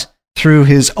 but through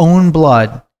his own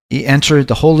blood he entered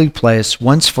the holy place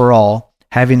once for all,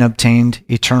 having obtained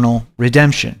eternal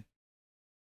redemption.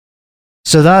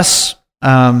 So thus,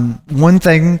 one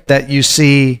thing that you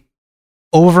see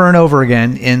over and over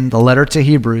again in the letter to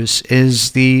Hebrews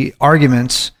is the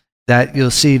arguments that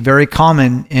you'll see very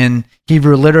common in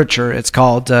Hebrew literature. It's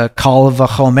called kal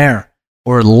v'chomer,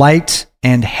 or light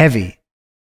and heavy,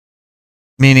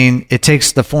 meaning it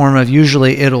takes the form of,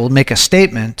 usually it'll make a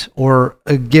statement or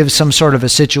give some sort of a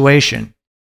situation.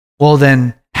 Well,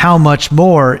 then how much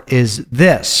more is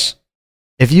this?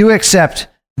 If you accept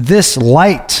this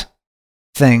light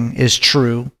thing is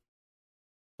true,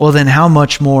 well, then how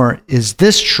much more is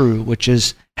this true, which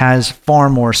has far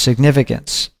more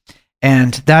significance?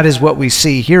 And that is what we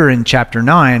see here in chapter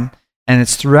 9, and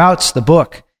it's throughout the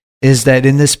book, is that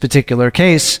in this particular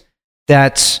case,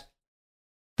 that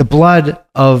the blood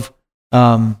of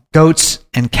goats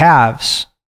and calves,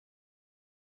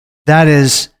 that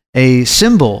is a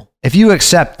symbol. If you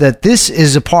accept that this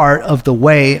is a part of the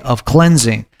way of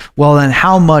cleansing, well, then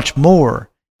how much more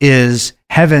is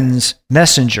heaven's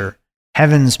messenger,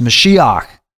 heaven's Mashiach,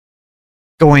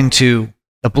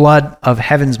 the blood of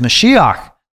heaven's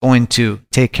Mashiach going to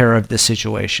take care of this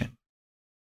situation?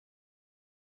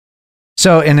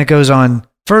 So, and it goes on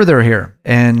further here.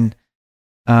 And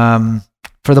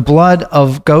for the blood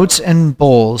of goats and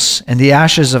bulls and the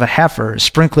ashes of a heifer,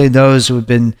 sprinkling those who have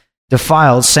been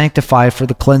defiled, sanctify for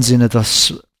the cleansing of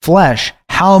the flesh,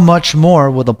 how much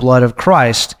more will the blood of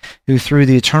Christ, who through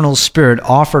the eternal Spirit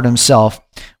offered himself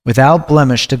without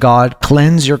blemish to God,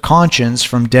 cleanse your conscience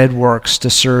from dead works to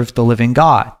serve the living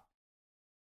God?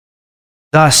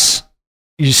 Thus,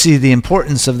 you see the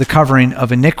importance of the covering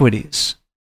of iniquities,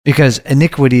 because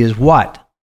iniquity is what?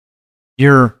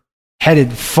 You're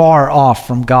headed far off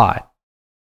from God.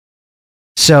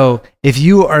 So if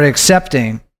you are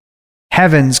accepting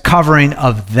heaven's covering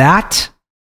of that,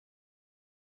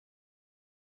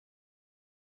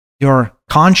 your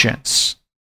conscience,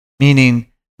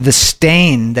 meaning the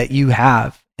stain that you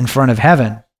have in front of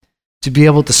heaven, to be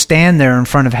able to stand there in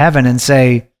front of heaven and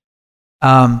say,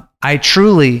 I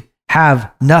truly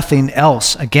have nothing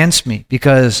else against me,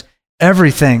 because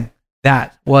everything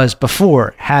that was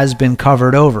before has been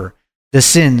covered over. The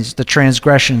sins, the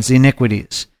transgressions, the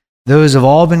iniquities, those have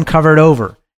all been covered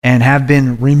over and have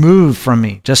been removed from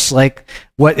me, just like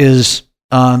what is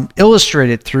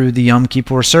illustrated through the Yom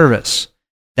Kippur service,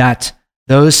 that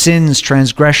those sins,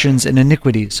 transgressions, and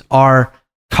iniquities are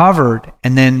covered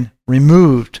and then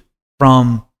removed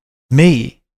from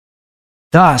me.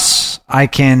 Thus, I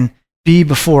can be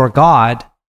before God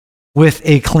with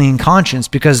a clean conscience,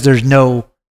 because there's no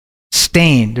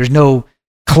stain, there's no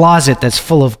closet that's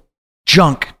full of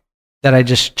junk that I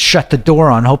just shut the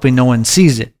door on, hoping no one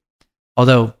sees it.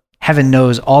 Although heaven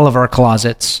knows all of our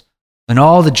closets and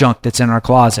all the junk that's in our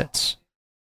closets.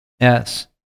 Yes.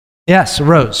 Yes,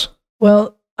 Rose.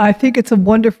 Well, I think it's a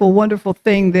wonderful, wonderful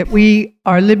thing that we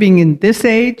are living in this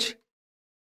age,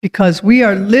 because we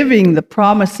are living the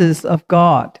promises of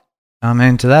God.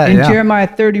 Amen to that. In Jeremiah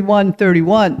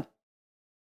 31:31,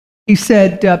 He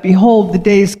said, behold, the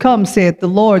days come, saith the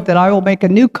Lord, that I will make a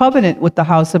new covenant with the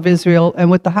house of Israel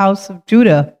and with the house of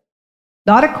Judah,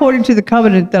 not according to the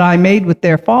covenant that I made with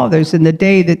their fathers in the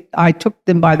day that I took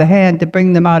them by the hand to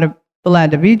bring them out of the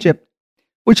land of Egypt,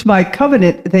 which my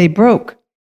covenant they broke,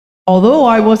 although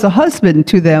I was a husband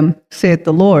to them, saith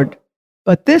the Lord.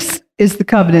 But this is the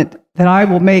covenant that I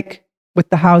will make with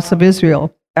the house of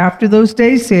Israel. After those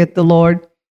days, saith the Lord,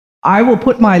 I will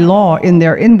put my law in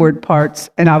their inward parts,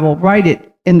 and I will write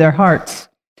it in their hearts.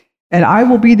 And I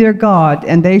will be their God,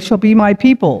 and they shall be my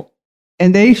people.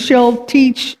 And they shall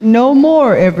teach no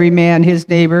more every man his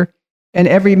neighbor, and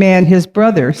every man his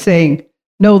brother, saying,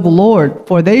 Know the Lord,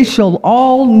 for they shall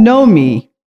all know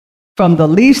me, from the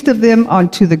least of them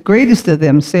unto the greatest of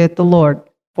them, saith the Lord.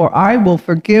 For I will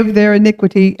forgive their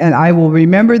iniquity, and I will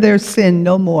remember their sin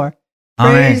no more.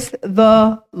 Amen. Praise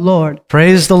the Lord.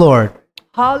 Praise the Lord.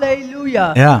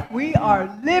 Hallelujah. Yeah. We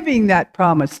are living that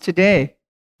promise today.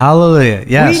 Hallelujah.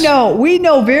 Yes. We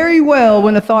know very well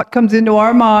when a thought comes into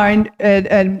our mind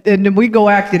and we go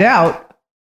act it out.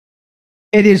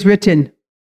 It is written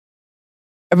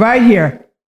right here.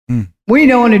 We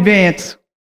know in advance.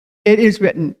 It is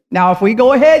written. Now, if we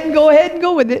go ahead and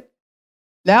go with it,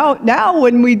 now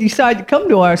when we decide to come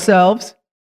to ourselves,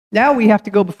 now we have to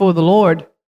go before the Lord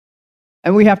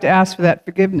and we have to ask for that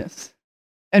forgiveness.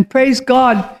 And praise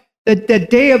God that the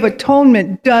Day of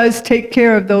Atonement does take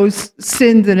care of those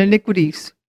sins and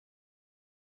iniquities.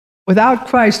 Without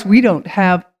Christ, we don't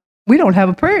have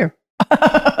a prayer.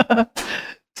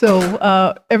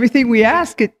 So everything we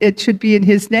ask, it should be in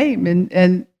His name,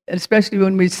 and especially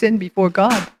when we sin before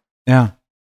God. Yeah.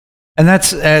 And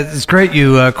it's great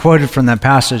you quoted from that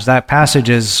passage. That passage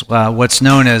is what's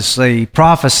known as the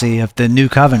prophecy of the new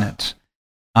covenant.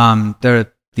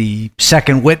 The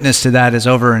second witness to that is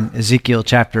over in Ezekiel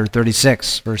chapter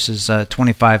 36, verses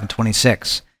 25 and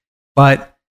 26.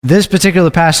 But this particular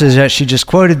passage that she just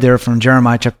quoted there from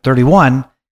Jeremiah chapter 31,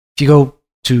 if you go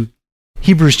to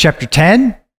Hebrews chapter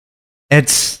 10,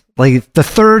 it's like the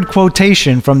third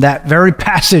quotation from that very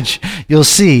passage you'll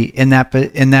see in that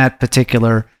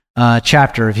particular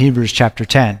chapter of Hebrews chapter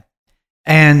 10.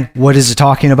 And what is it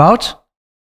talking about?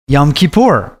 Yom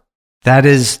Kippur. That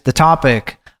is the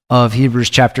topic of Hebrews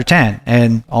chapter 10,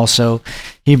 and also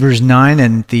Hebrews 9,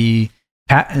 and the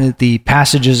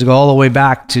passages go all the way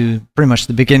back to pretty much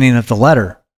the beginning of the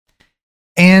letter.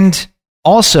 And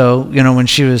also, when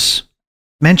she was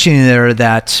mentioning there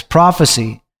that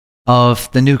prophecy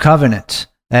of the new covenant,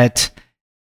 that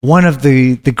one of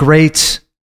the great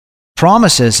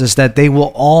promises is that they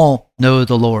will all know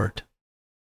the Lord.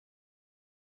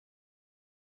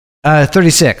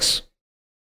 36.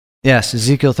 Yes,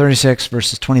 Ezekiel 36,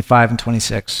 verses 25 and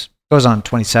 26. Goes on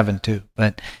 27 too.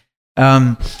 But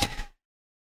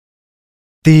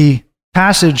the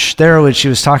passage there which she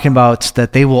was talking about,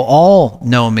 that they will all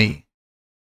know me.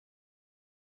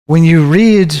 When you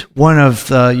read one of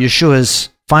Yeshua's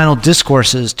final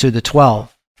discourses to the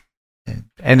 12, it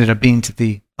ended up being to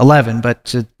the 11, but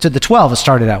to the 12 it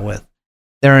started out with.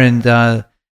 There in the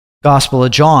Gospel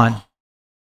of John,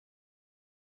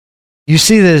 you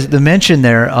see the mention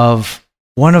there of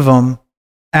one of them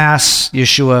asks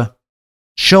Yeshua,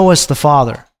 show us the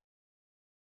Father.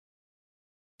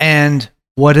 And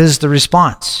what is the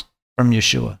response from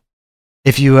Yeshua?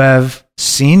 If you have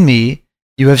seen me,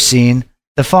 you have seen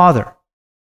the Father.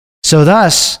 So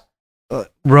thus,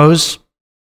 Rose,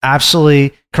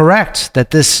 absolutely correct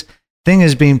that this thing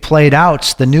is being played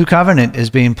out. The new covenant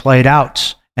is being played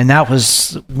out. And that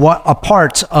was a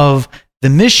part of the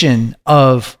mission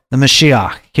of the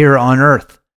Mashiach here on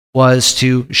earth, was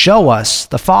to show us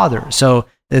the Father, so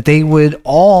that they would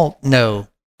all know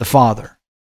the Father.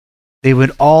 They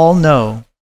would all know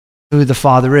who the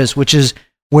Father is, which is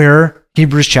where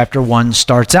Hebrews chapter 1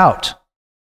 starts out.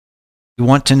 You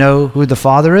want to know who the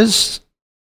Father is?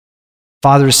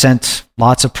 Father sent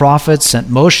lots of prophets, sent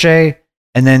Moshe,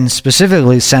 and then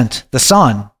specifically sent the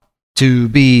Son to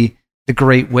be the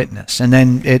great witness. And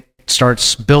then it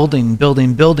starts building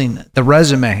the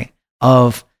resume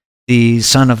of the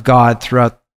Son of God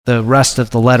throughout the rest of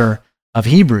the letter of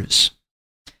Hebrews.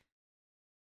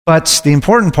 But the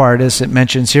important part is it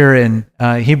mentions here in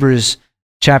Hebrews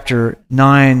chapter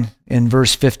 9 in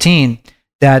verse 15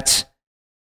 that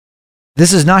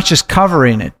this is not just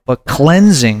covering it, but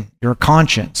cleansing your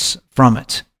conscience from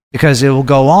it. Because it will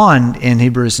go on in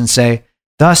Hebrews and say,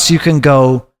 thus you can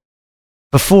go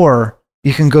through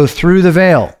the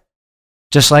veil.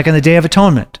 Just like in the Day of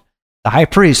Atonement, the high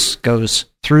priest goes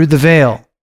through the veil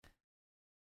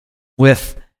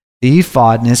with the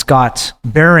ephod, and it's got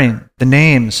bearing the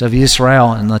names of Israel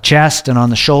on the chest and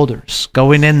on the shoulders,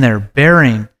 going in there,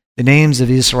 bearing the names of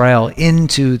Israel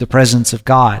into the presence of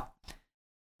God,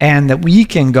 and that we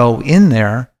can go in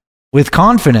there with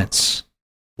confidence.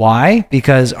 Why?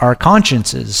 Because our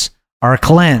consciences are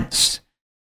cleansed.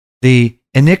 The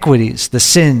iniquities, the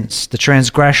sins, the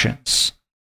transgressions,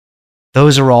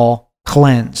 those are all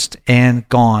cleansed and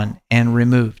gone and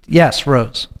removed. Yes,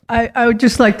 Rose. I would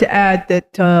just like to add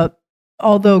that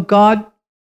although God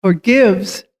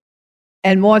forgives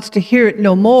and wants to hear it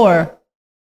no more,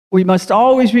 we must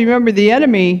always remember the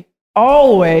enemy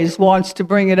always wants to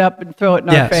bring it up and throw it in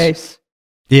our face.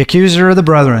 The accuser of the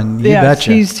brethren, you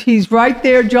betcha. He's right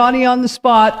there, Johnny on the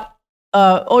spot.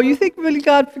 You think really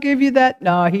God forgive you that?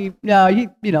 No, he,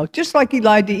 just like he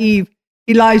lied to Eve,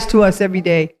 he lies to us every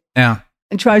day. Yeah.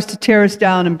 And tries to tear us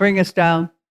down and bring us down.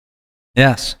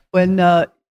 Yes. When I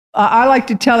like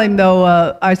to tell him,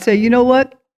 though, I say, you know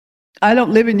what? I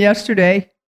don't live in yesterday.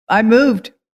 I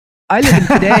moved. I live in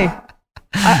today.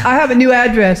 I have a new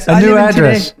address. A new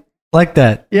address. Like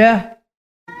that. Yeah.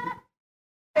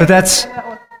 But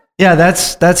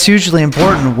that's hugely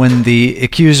important when the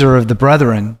accuser of the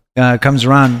brethren comes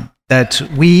around, that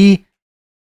we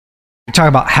talk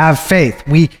about have faith.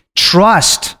 We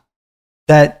trust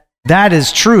that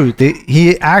is true, that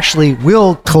he actually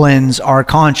will cleanse our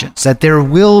conscience, that there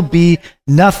will be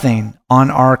nothing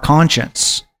on our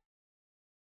conscience,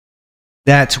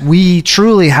 that we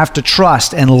truly have to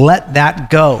trust and let that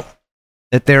go,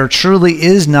 that there truly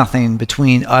is nothing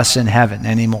between us and heaven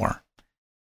anymore.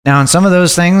 Now, in some of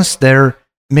those things, there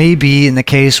may be in the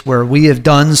case where we have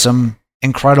done some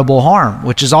incredible harm,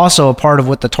 which is also a part of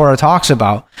what the Torah talks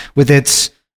about with its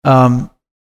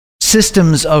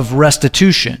systems of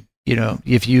restitution.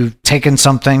 If you've taken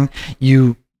something,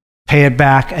 you pay it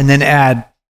back and then add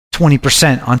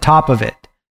 20% on top of it.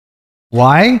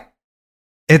 Why?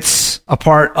 It's a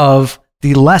part of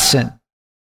the lesson,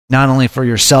 not only for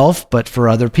yourself, but for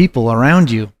other people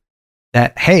around you,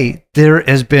 that, hey, there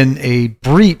has been a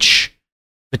breach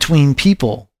between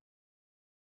people,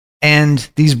 and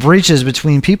these breaches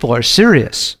between people are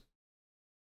serious.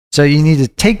 So you need to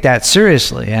take that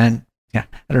seriously. And I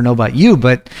don't know about you,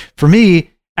 but for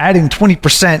me, adding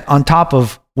 20% on top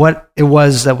of what it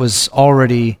was that was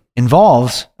already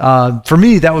involved, for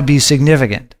me, that would be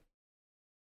significant,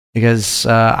 because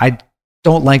I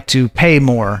don't like to pay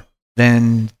more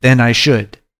than I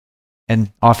should.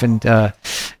 And often I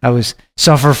always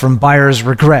suffer from buyer's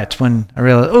regret when I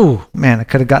realize, oh man, I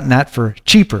could have gotten that for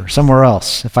cheaper somewhere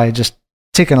else if I had just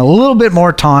taken a little bit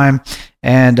more time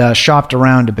and shopped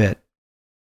around a bit.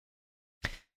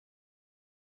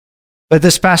 But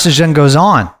this passage then goes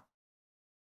on.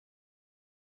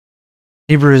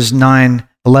 Hebrews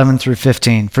 9:11 through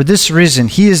 15. For this reason,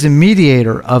 he is the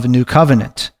mediator of a new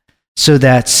covenant, so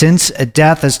that since a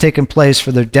death has taken place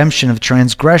for the redemption of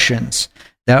transgressions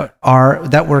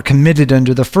that were committed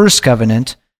under the first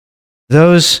covenant,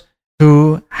 those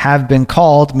who have been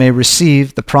called may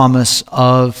receive the promise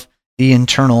of the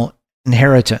eternal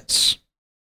inheritance.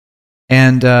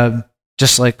 And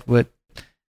just like what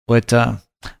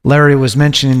Larry was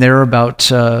mentioning there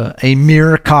about a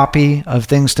mere copy of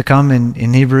things to come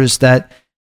in Hebrews, that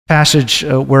passage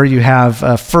where you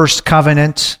have first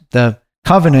covenant, the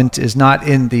covenant is not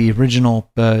in the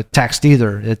original text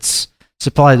either. It's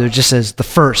supplied there, just as the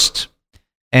first.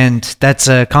 And that's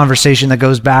a conversation that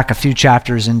goes back a few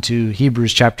chapters into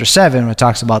Hebrews chapter 7, where it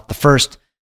talks about the first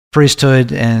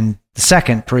priesthood and the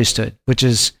second priesthood, which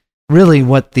is really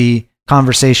what the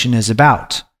conversation is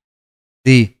about.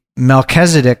 The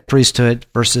Melchizedek priesthood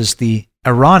versus the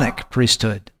Aaronic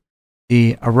priesthood.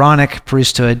 The Aaronic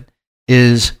priesthood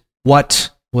is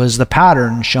what was the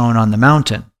pattern shown on the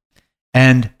mountain.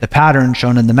 And the pattern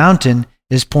shown in the mountain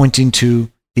is pointing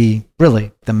to the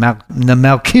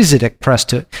Melchizedek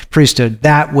priesthood,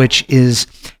 that which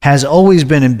has always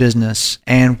been in business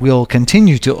and will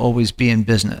continue to always be in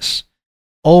business.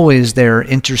 Always there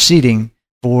interceding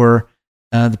for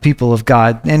the people of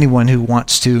God, anyone who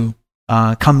wants to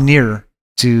come near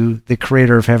to the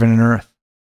creator of heaven and earth.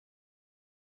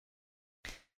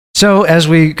 So as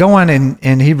we go on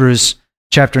in Hebrews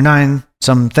chapter 9,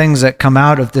 some things that come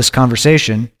out of this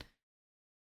conversation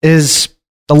is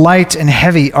the light and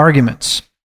heavy arguments.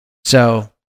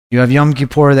 So you have Yom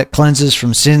Kippur that cleanses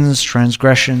from sins,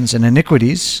 transgressions, and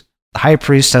iniquities. The high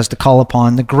priest has to call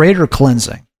upon the greater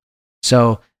cleansing.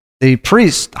 So the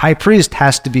high priest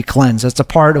has to be cleansed. That's a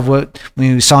part of what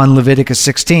we saw in Leviticus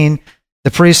 16.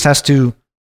 The priest has to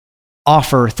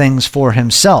offer things for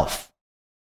himself,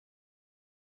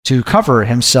 to cover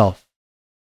himself.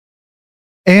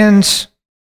 And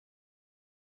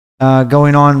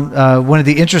going on, one of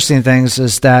the interesting things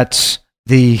is that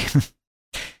the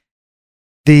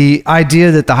the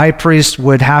idea that the high priest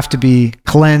would have to be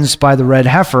cleansed by the red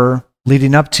heifer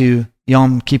leading up to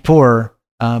Yom Kippur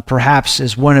perhaps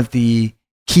is one of the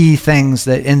key things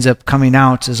that ends up coming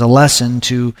out as a lesson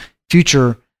to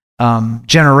future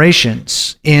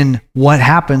generations in what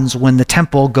happens when the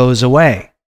temple goes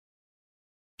away.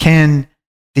 Can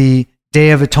the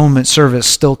Day of Atonement service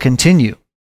still continue?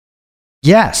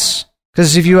 Yes,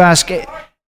 because if you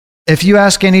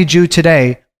ask any Jew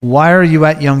today, why are you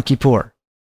at Yom Kippur?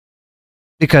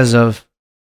 Because of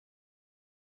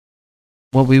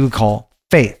what we would call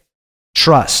faith,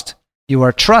 trust. You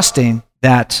are trusting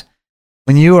that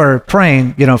when you are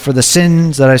praying, for the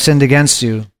sins that I've sinned against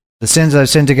you,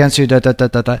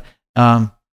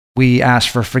 we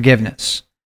ask for forgiveness.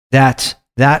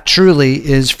 That truly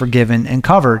is forgiven and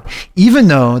covered, even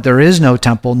though there is no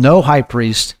temple, no high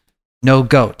priest, no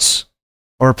goats,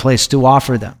 or a place to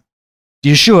offer them.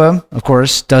 Yeshua, of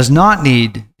course, does not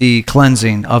need the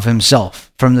cleansing of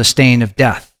himself from the stain of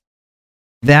death.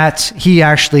 That he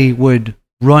actually would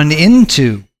run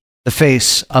into the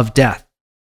face of death.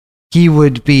 He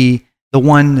would be the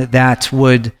one that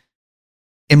would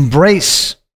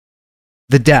embrace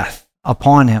the death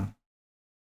upon him.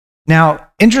 Now,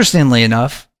 interestingly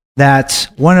enough, that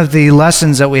one of the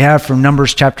lessons that we have from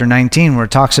Numbers chapter 19, where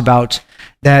it talks about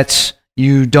that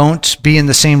you don't be in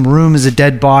the same room as a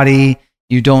dead body,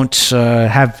 you don't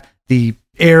have the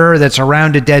air that's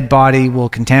around a dead body will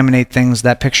contaminate things.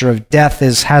 That picture of death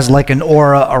has like an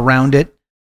aura around it.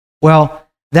 Well,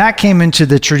 that came into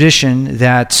the tradition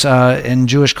that in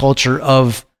Jewish culture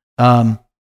of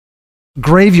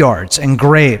graveyards and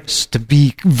graves to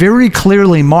be very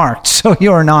clearly marked, so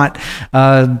you are not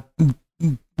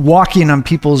walking on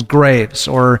people's graves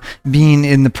or being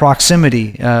in the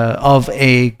proximity of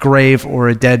a grave or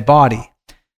a dead body.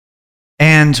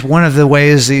 And one of the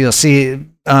ways that you'll see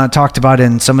talked about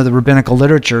in some of the rabbinical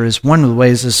literature is one of the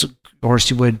ways is, of course,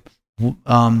 you would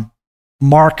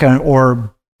mark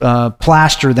or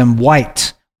plaster them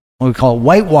white, what we call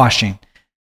whitewashing,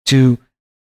 to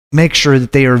make sure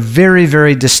that they are very,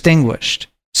 very distinguished.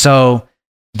 So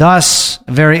thus,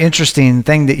 a very interesting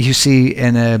thing that you see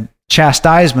in a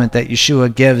chastisement that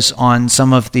Yeshua gives on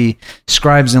some of the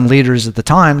scribes and leaders at the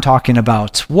time, talking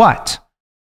about what?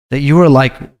 That you are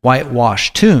like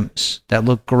whitewashed tombs that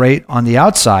look great on the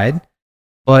outside,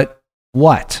 but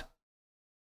what?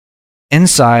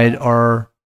 Inside are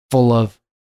full of,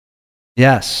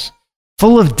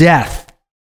 full of death.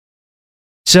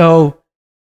 So,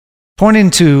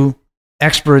 pointing to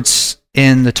experts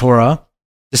in the Torah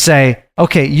to say,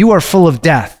 okay, you are full of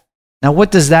death. Now,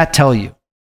 what does that tell you?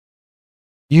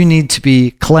 You need to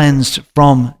be cleansed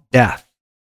from death.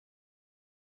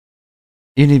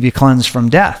 You need to be cleansed from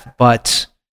death. But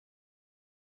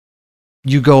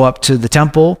you go up to the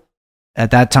temple.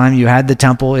 At that time, you had the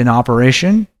temple in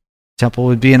operation. The temple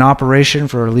would be in operation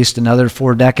for at least another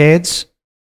 4 decades.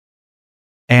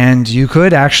 And you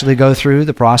could actually go through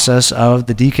the process of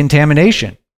the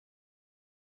decontamination.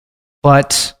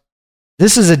 But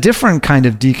this is a different kind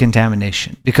of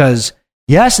decontamination because,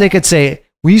 yes, they could say,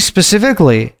 we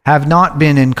specifically have not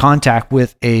been in contact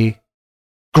with a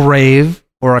grave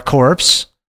or a corpse.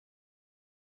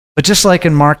 But just like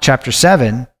in Mark chapter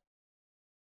 7,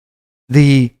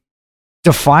 the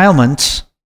defilement,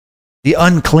 the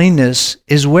uncleanness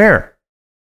is where?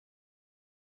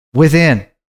 Within.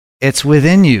 It's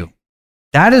within you.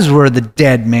 That is where the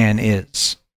dead man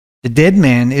is. The dead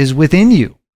man is within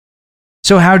you.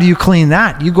 So how do you clean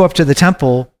that? You go up to the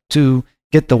temple to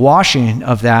get the washing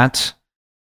of that,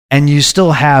 and you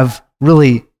still have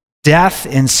really death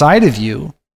inside of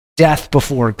you, death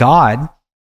before God.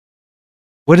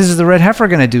 What is the red heifer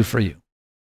going to do for you?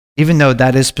 Even though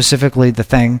that is specifically the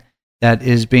thing that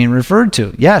is being referred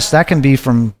to. Yes, that can be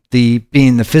from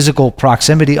being the physical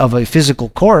proximity of a physical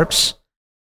corpse.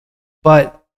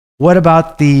 But what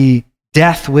about the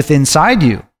death within inside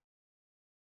you?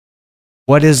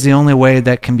 What is the only way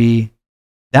that can be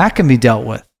dealt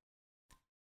with?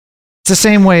 It's the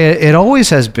same way it always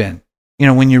has been.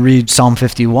 When you read Psalm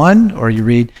 51 or you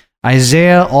read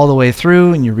Isaiah all the way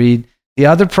through and you read the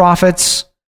other prophets,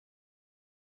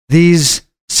 these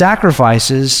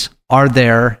sacrifices are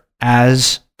there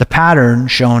as the pattern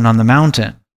shown on the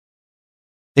mountain.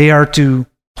 They are to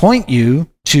point you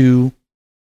to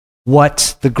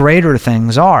what the greater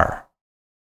things are.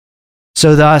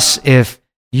 So thus, if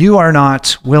you are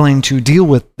not willing to deal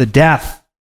with the death,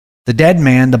 the dead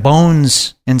man, the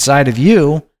bones inside of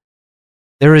you,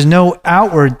 there is no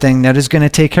outward thing that is going to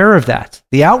take care of that.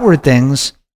 The outward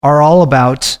things are all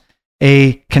about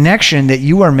a connection that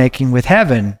you are making with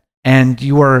heaven, and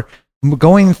you are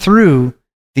going through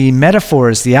the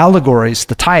metaphors, the allegories,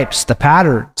 the types, the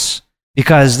patterns,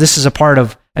 because this is a part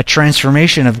of a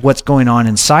transformation of what's going on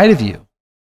inside of you.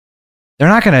 They're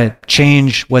not going to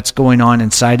change what's going on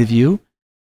inside of you.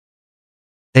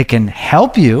 They can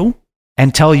help you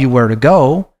and tell you where to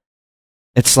go.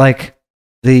 It's like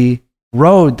the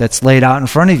road that's laid out in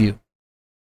front of you.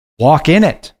 Walk in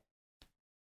it.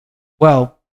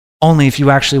 Well, only if you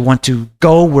actually want to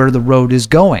go where the road is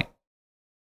going.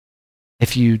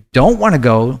 If you don't want to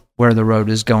go where the road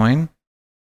is going,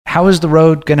 how is the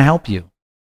road going to help you?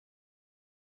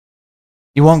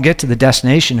 You won't get to the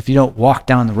destination if you don't walk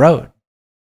down the road.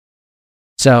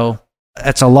 So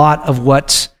that's a lot of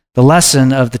what the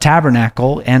lesson of the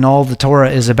tabernacle and all the Torah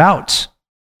is about.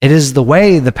 It is the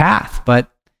way, the path,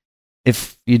 but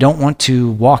if you don't want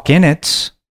to walk in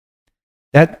it,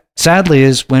 that sadly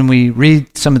is when we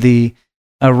read some of the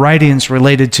writings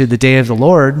related to the day of the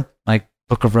Lord, like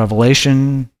Book of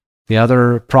Revelation, the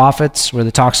other prophets, where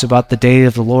it talks about the day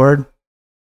of the Lord.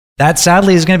 That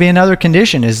sadly is going to be another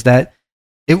condition, is that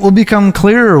it will become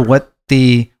clearer what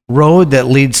the road that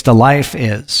leads to life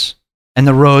is and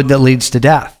the road that leads to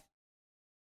death.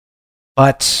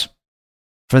 But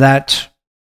for that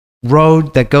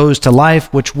road that goes to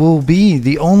life, which will be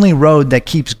the only road that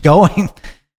keeps going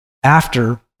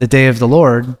after the day of the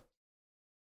Lord,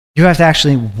 you have to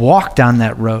actually walk down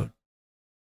that road.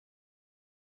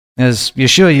 As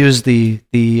Yeshua used the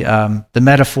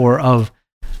metaphor of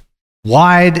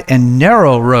wide and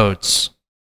narrow roads.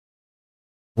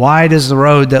 Wide is the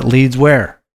road that leads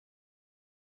where?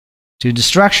 To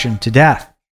destruction, to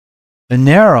death. The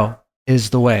narrow is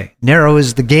the way. Narrow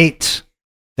is the gate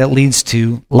that leads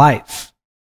to life.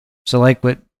 So like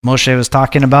what Moshe was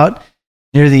talking about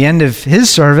near the end of his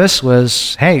service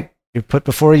was, hey, you're put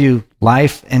before you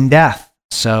life and death.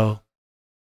 So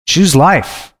choose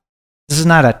life. This is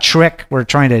not a trick we're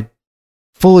trying to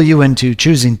fool you into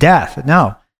choosing death.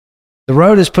 No. The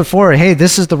road is put forward. Hey,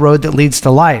 this is the road that leads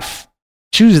to life.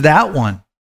 Choose that one.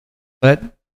 But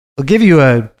it'll give you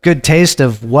a good taste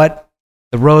of what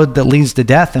the road that leads to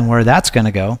death and where that's going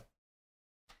to go.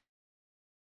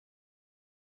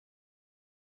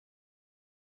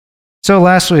 So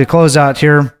lastly, we close out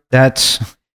here that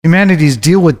humanity's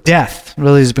deal with death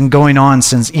really has been going on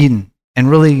since Eden and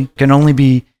really can only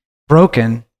be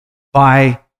broken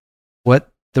by what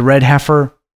the red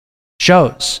heifer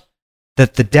shows,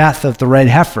 that the death of the red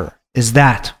heifer is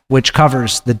that which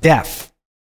covers the death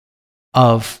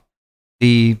of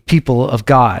the people of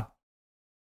God.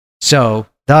 So,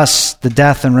 thus, the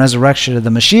death and resurrection of the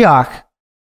Mashiach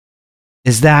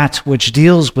is that which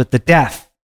deals with the death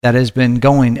that has been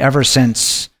going ever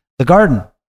since the garden,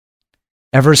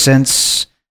 ever since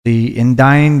the in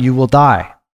dying you will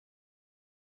die.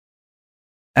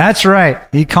 That's right,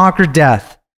 he conquered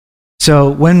death. So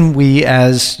when we,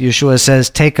 as Yeshua says,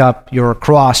 take up your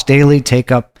cross daily,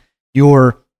 take up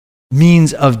your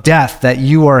means of death, that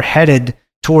you are headed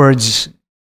towards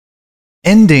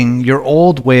ending your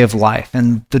old way of life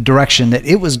and the direction that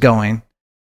it was going,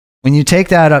 when you take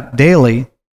that up daily,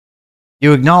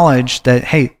 you acknowledge that,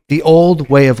 hey, the old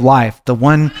way of life, the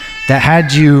one that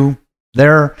had you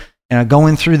there,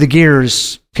 going through the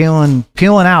gears, peeling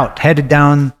out, headed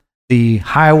down the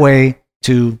highway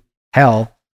to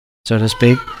hell, so to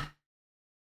speak.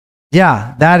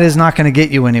 Yeah, that is not going to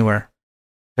get you anywhere,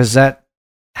 because that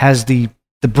has the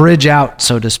bridge out,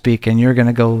 so to speak, and you're going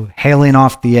to go hailing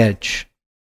off the edge.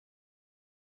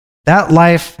 That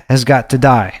life has got to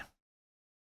die.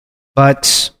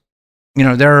 But,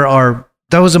 there are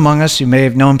those among us, you may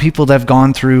have known people that have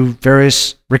gone through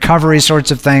various recovery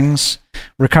sorts of things,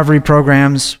 recovery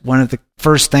programs. One of the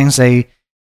first things they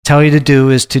tell you to do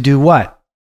is to do what?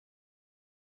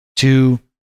 To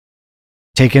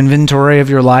take inventory of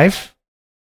your life,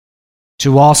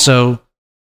 to also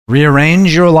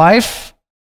rearrange your life,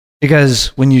 because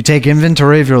when you take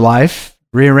inventory of your life,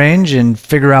 rearrange and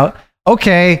figure out,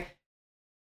 okay,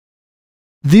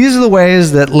 these are the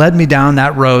ways that led me down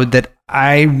that road that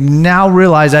I now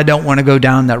realize I don't want to go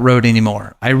down that road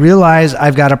anymore. I realize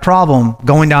I've got a problem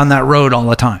going down that road all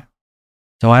the time.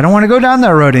 So I don't want to go down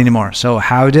that road anymore. So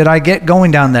how did I get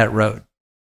going down that road?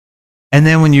 And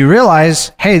then when you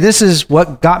realize, hey, this is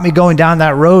what got me going down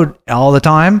that road all the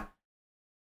time,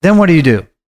 then what do?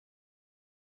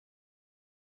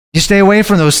 You stay away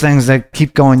from those things that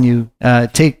keep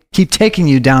taking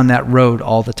you down that road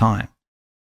all the time.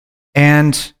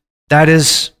 And that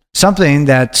is something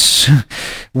that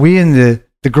we in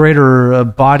the greater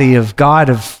body of God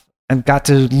have got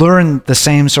to learn the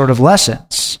same sort of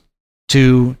lessons,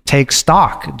 to take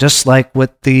stock, just like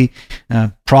what the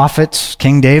prophets,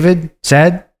 King David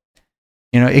said,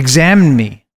 examine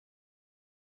me,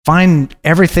 find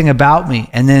everything about me,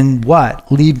 and then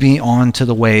what? Lead me on to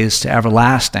the ways to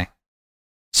everlasting.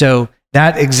 So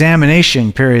that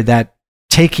examination period, that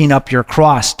taking up your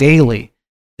cross daily,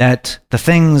 that the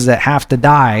things that have to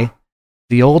die,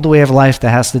 the old way of life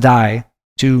that has to die,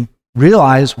 to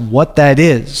realize what that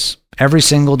is every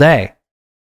single day.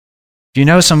 If you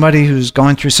know somebody who's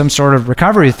going through some sort of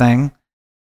recovery thing,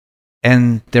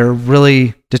 and they're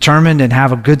really determined and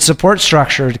have a good support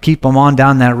structure to keep them on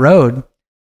down that road,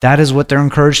 that is what they're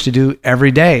encouraged to do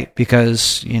every day,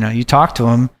 because, you talk to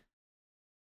them,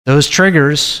 those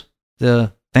triggers,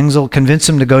 the things will convince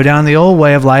them to go down the old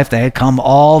way of life. They come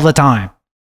all the time,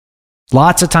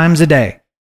 lots of times a day.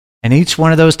 And each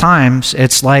one of those times,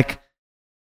 it's like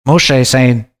Moshe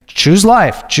saying, choose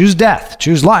life, choose death,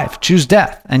 choose life, choose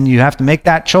death. And you have to make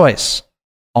that choice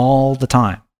all the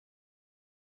time.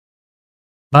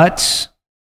 But,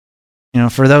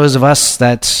 for those of us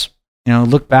that,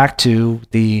 look back to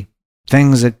the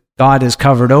things that God has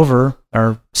covered over,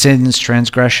 our sins,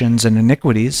 transgressions, and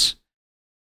iniquities,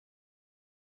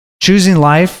 choosing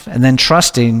life and then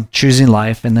trusting, choosing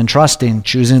life, and then trusting,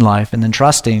 choosing life, and then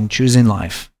trusting, choosing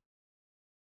life.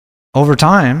 Over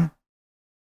time,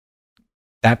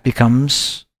 that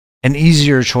becomes an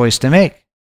easier choice to make.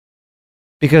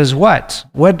 Because what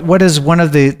is one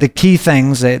of the key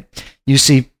things that you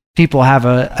see people have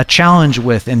a challenge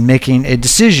with in making a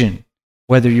decision,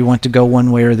 whether you want to go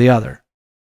one way or the other?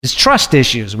 It's trust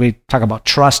issues. We talk about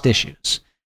trust issues.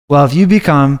 Well, if you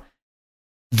become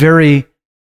very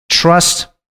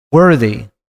trustworthy,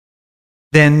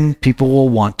 then people will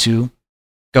want to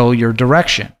go your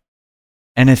direction.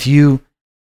 And if you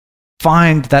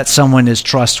find that someone is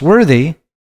trustworthy,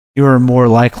 you are more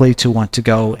likely to want to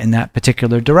go in that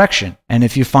particular direction. And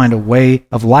if you find a way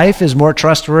of life is more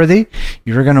trustworthy,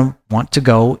 you're going to want to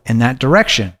go in that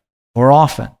direction more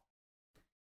often.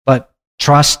 But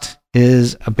trust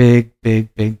is a big,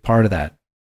 big, big part of that.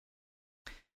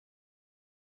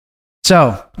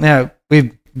 So,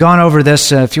 we've gone over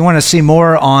this. If you want to see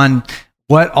more on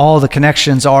what all the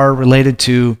connections are related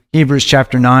to Hebrews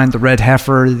chapter 9, the red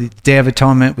heifer, the Day of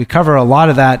Atonement, we cover a lot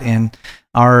of that in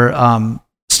our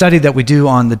study that we do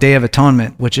on the Day of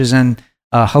Atonement, which is in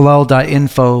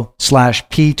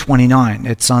hallel.info/P29.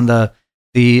 It's on the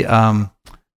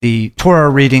Torah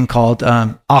reading called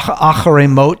Acharei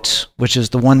Mot, which is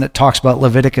the one that talks about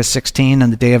Leviticus 16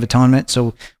 and the Day of Atonement.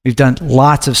 So we've done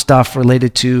lots of stuff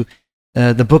related to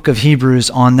the book of Hebrews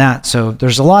on that. So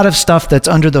there's a lot of stuff that's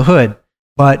under the hood.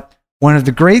 But one of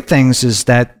the great things is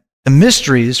that the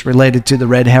mysteries related to the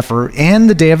red heifer and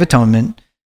the Day of Atonement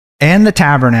and the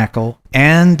tabernacle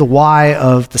and the why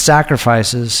of the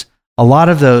sacrifices, a lot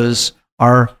of those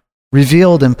are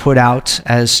revealed and put out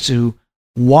as to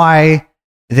why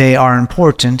they are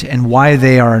important and why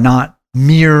they are not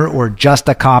mere or just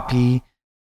a copy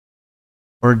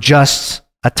or just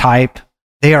a type.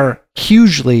 They are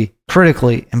hugely,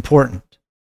 critically important.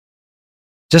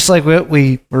 Just like what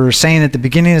we were saying at the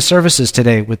beginning of services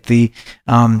today with the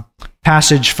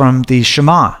passage from the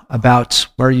Shema about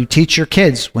where you teach your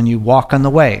kids when you walk on the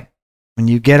way, when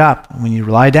you get up, when you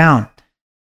lie down.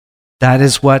 That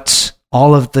is what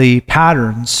all of the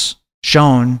patterns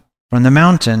shown from the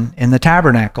mountain in the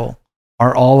tabernacle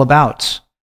are all about.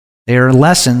 They are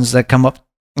lessons that come up,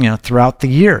 throughout the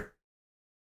year.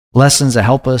 Lessons that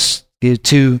help us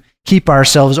to keep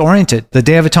ourselves oriented. The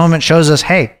Day of Atonement shows us,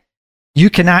 hey, you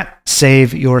cannot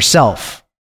save yourself.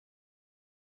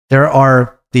 There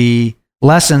are the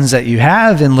lessons that you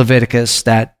have in Leviticus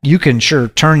that you can sure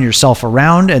turn yourself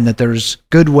around, and that there's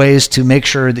good ways to make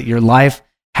sure that your life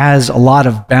has a lot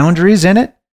of boundaries in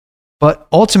it. But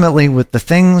ultimately, with the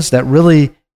things that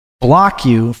really block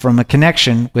you from a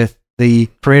connection with the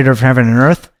creator of heaven and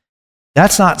earth,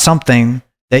 that's not something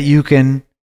that you can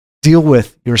deal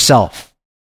with yourself.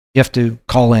 You have to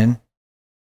call in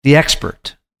the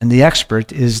expert. And the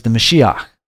expert is the Mashiach,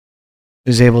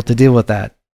 who's able to deal with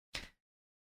that.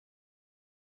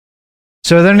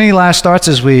 So are there any last thoughts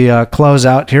as we close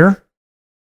out here?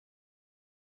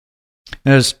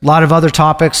 There's a lot of other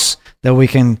topics that we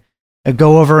can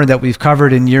go over that we've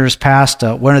covered in years past.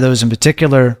 One of those in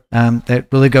particular that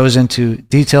really goes into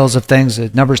details of things,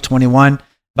 Numbers 21,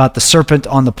 about the serpent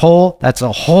on the pole. That's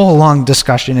a whole long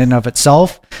discussion in and of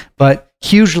itself, but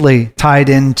hugely tied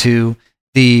into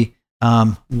the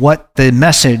what the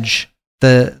message,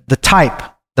 the type,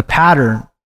 the pattern,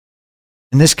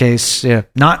 in this case,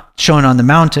 not shown on the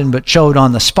mountain, but showed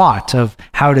on the spot of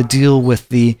how to deal with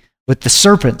the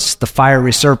serpents, the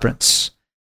fiery serpents,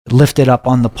 lifted up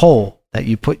on the pole, that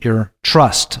you put your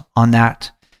trust on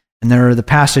that. And there are the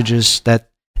passages that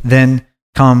then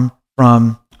come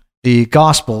from the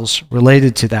Gospels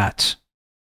related to that.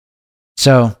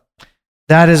 So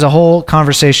that is a whole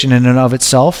conversation in and of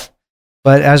itself.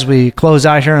 But as we close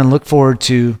out here and look forward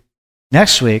to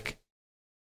next week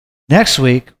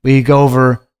we go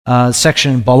over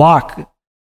section Balak.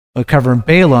 We'll cover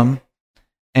Balaam,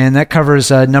 and that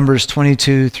covers Numbers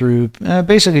 22 through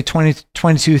basically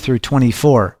 22 through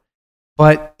 24.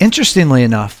 But interestingly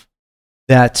enough,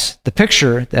 that the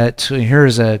picture that here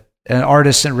is an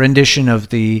artist's rendition of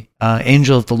the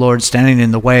angel of the Lord standing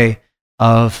in the way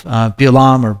of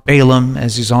Balaam, or Balaam,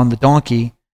 as he's on the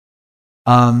donkey.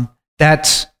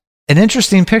 That's an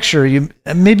interesting picture.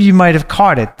 Maybe you might have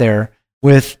caught it there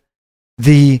with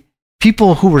the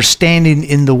people who were standing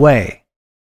in the way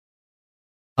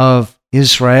of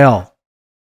Israel.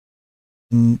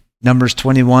 In Numbers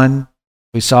 21,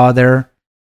 we saw there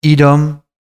Edom,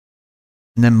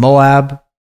 and then Moab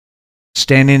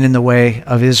standing in the way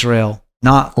of Israel,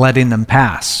 not letting them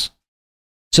pass.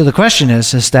 So the question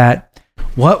is that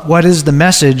what is the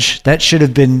message that should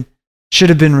have been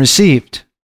received?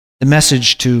 The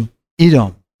message to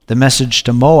Edom, the message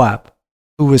to Moab,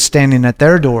 who was standing at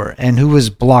their door and who was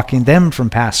blocking them from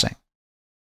passing.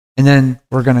 And then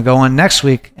we're going to go on next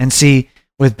week and see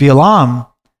with Balaam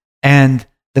and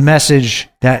the message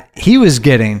that he was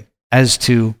getting as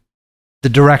to the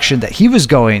direction that he was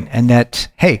going, and that,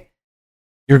 hey,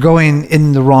 you're going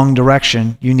in the wrong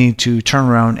direction. You need to turn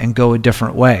around and go a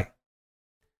different way.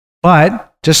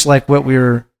 But just like what we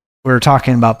were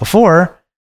talking about before,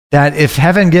 that if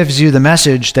heaven gives you the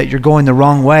message that you're going the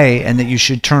wrong way and that you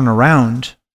should turn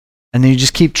around, and then you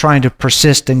just keep trying to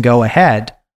persist and go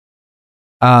ahead,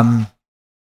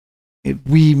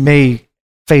 we may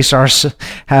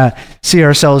see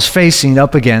ourselves facing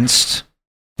up against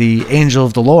the angel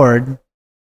of the Lord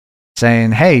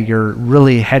saying, hey, you're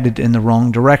really headed in the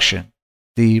wrong direction,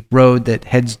 the road that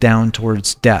heads down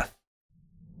towards death.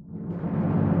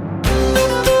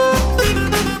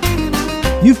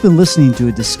 You've been listening to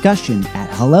a discussion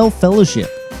at Hallel Fellowship.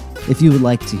 If you would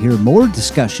like to hear more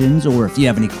discussions, or if you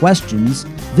have any questions,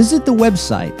 visit the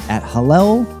website at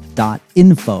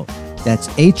hallel.info. That's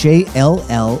HALLEL.info.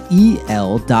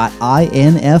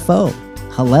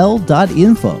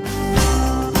 Hallel.info.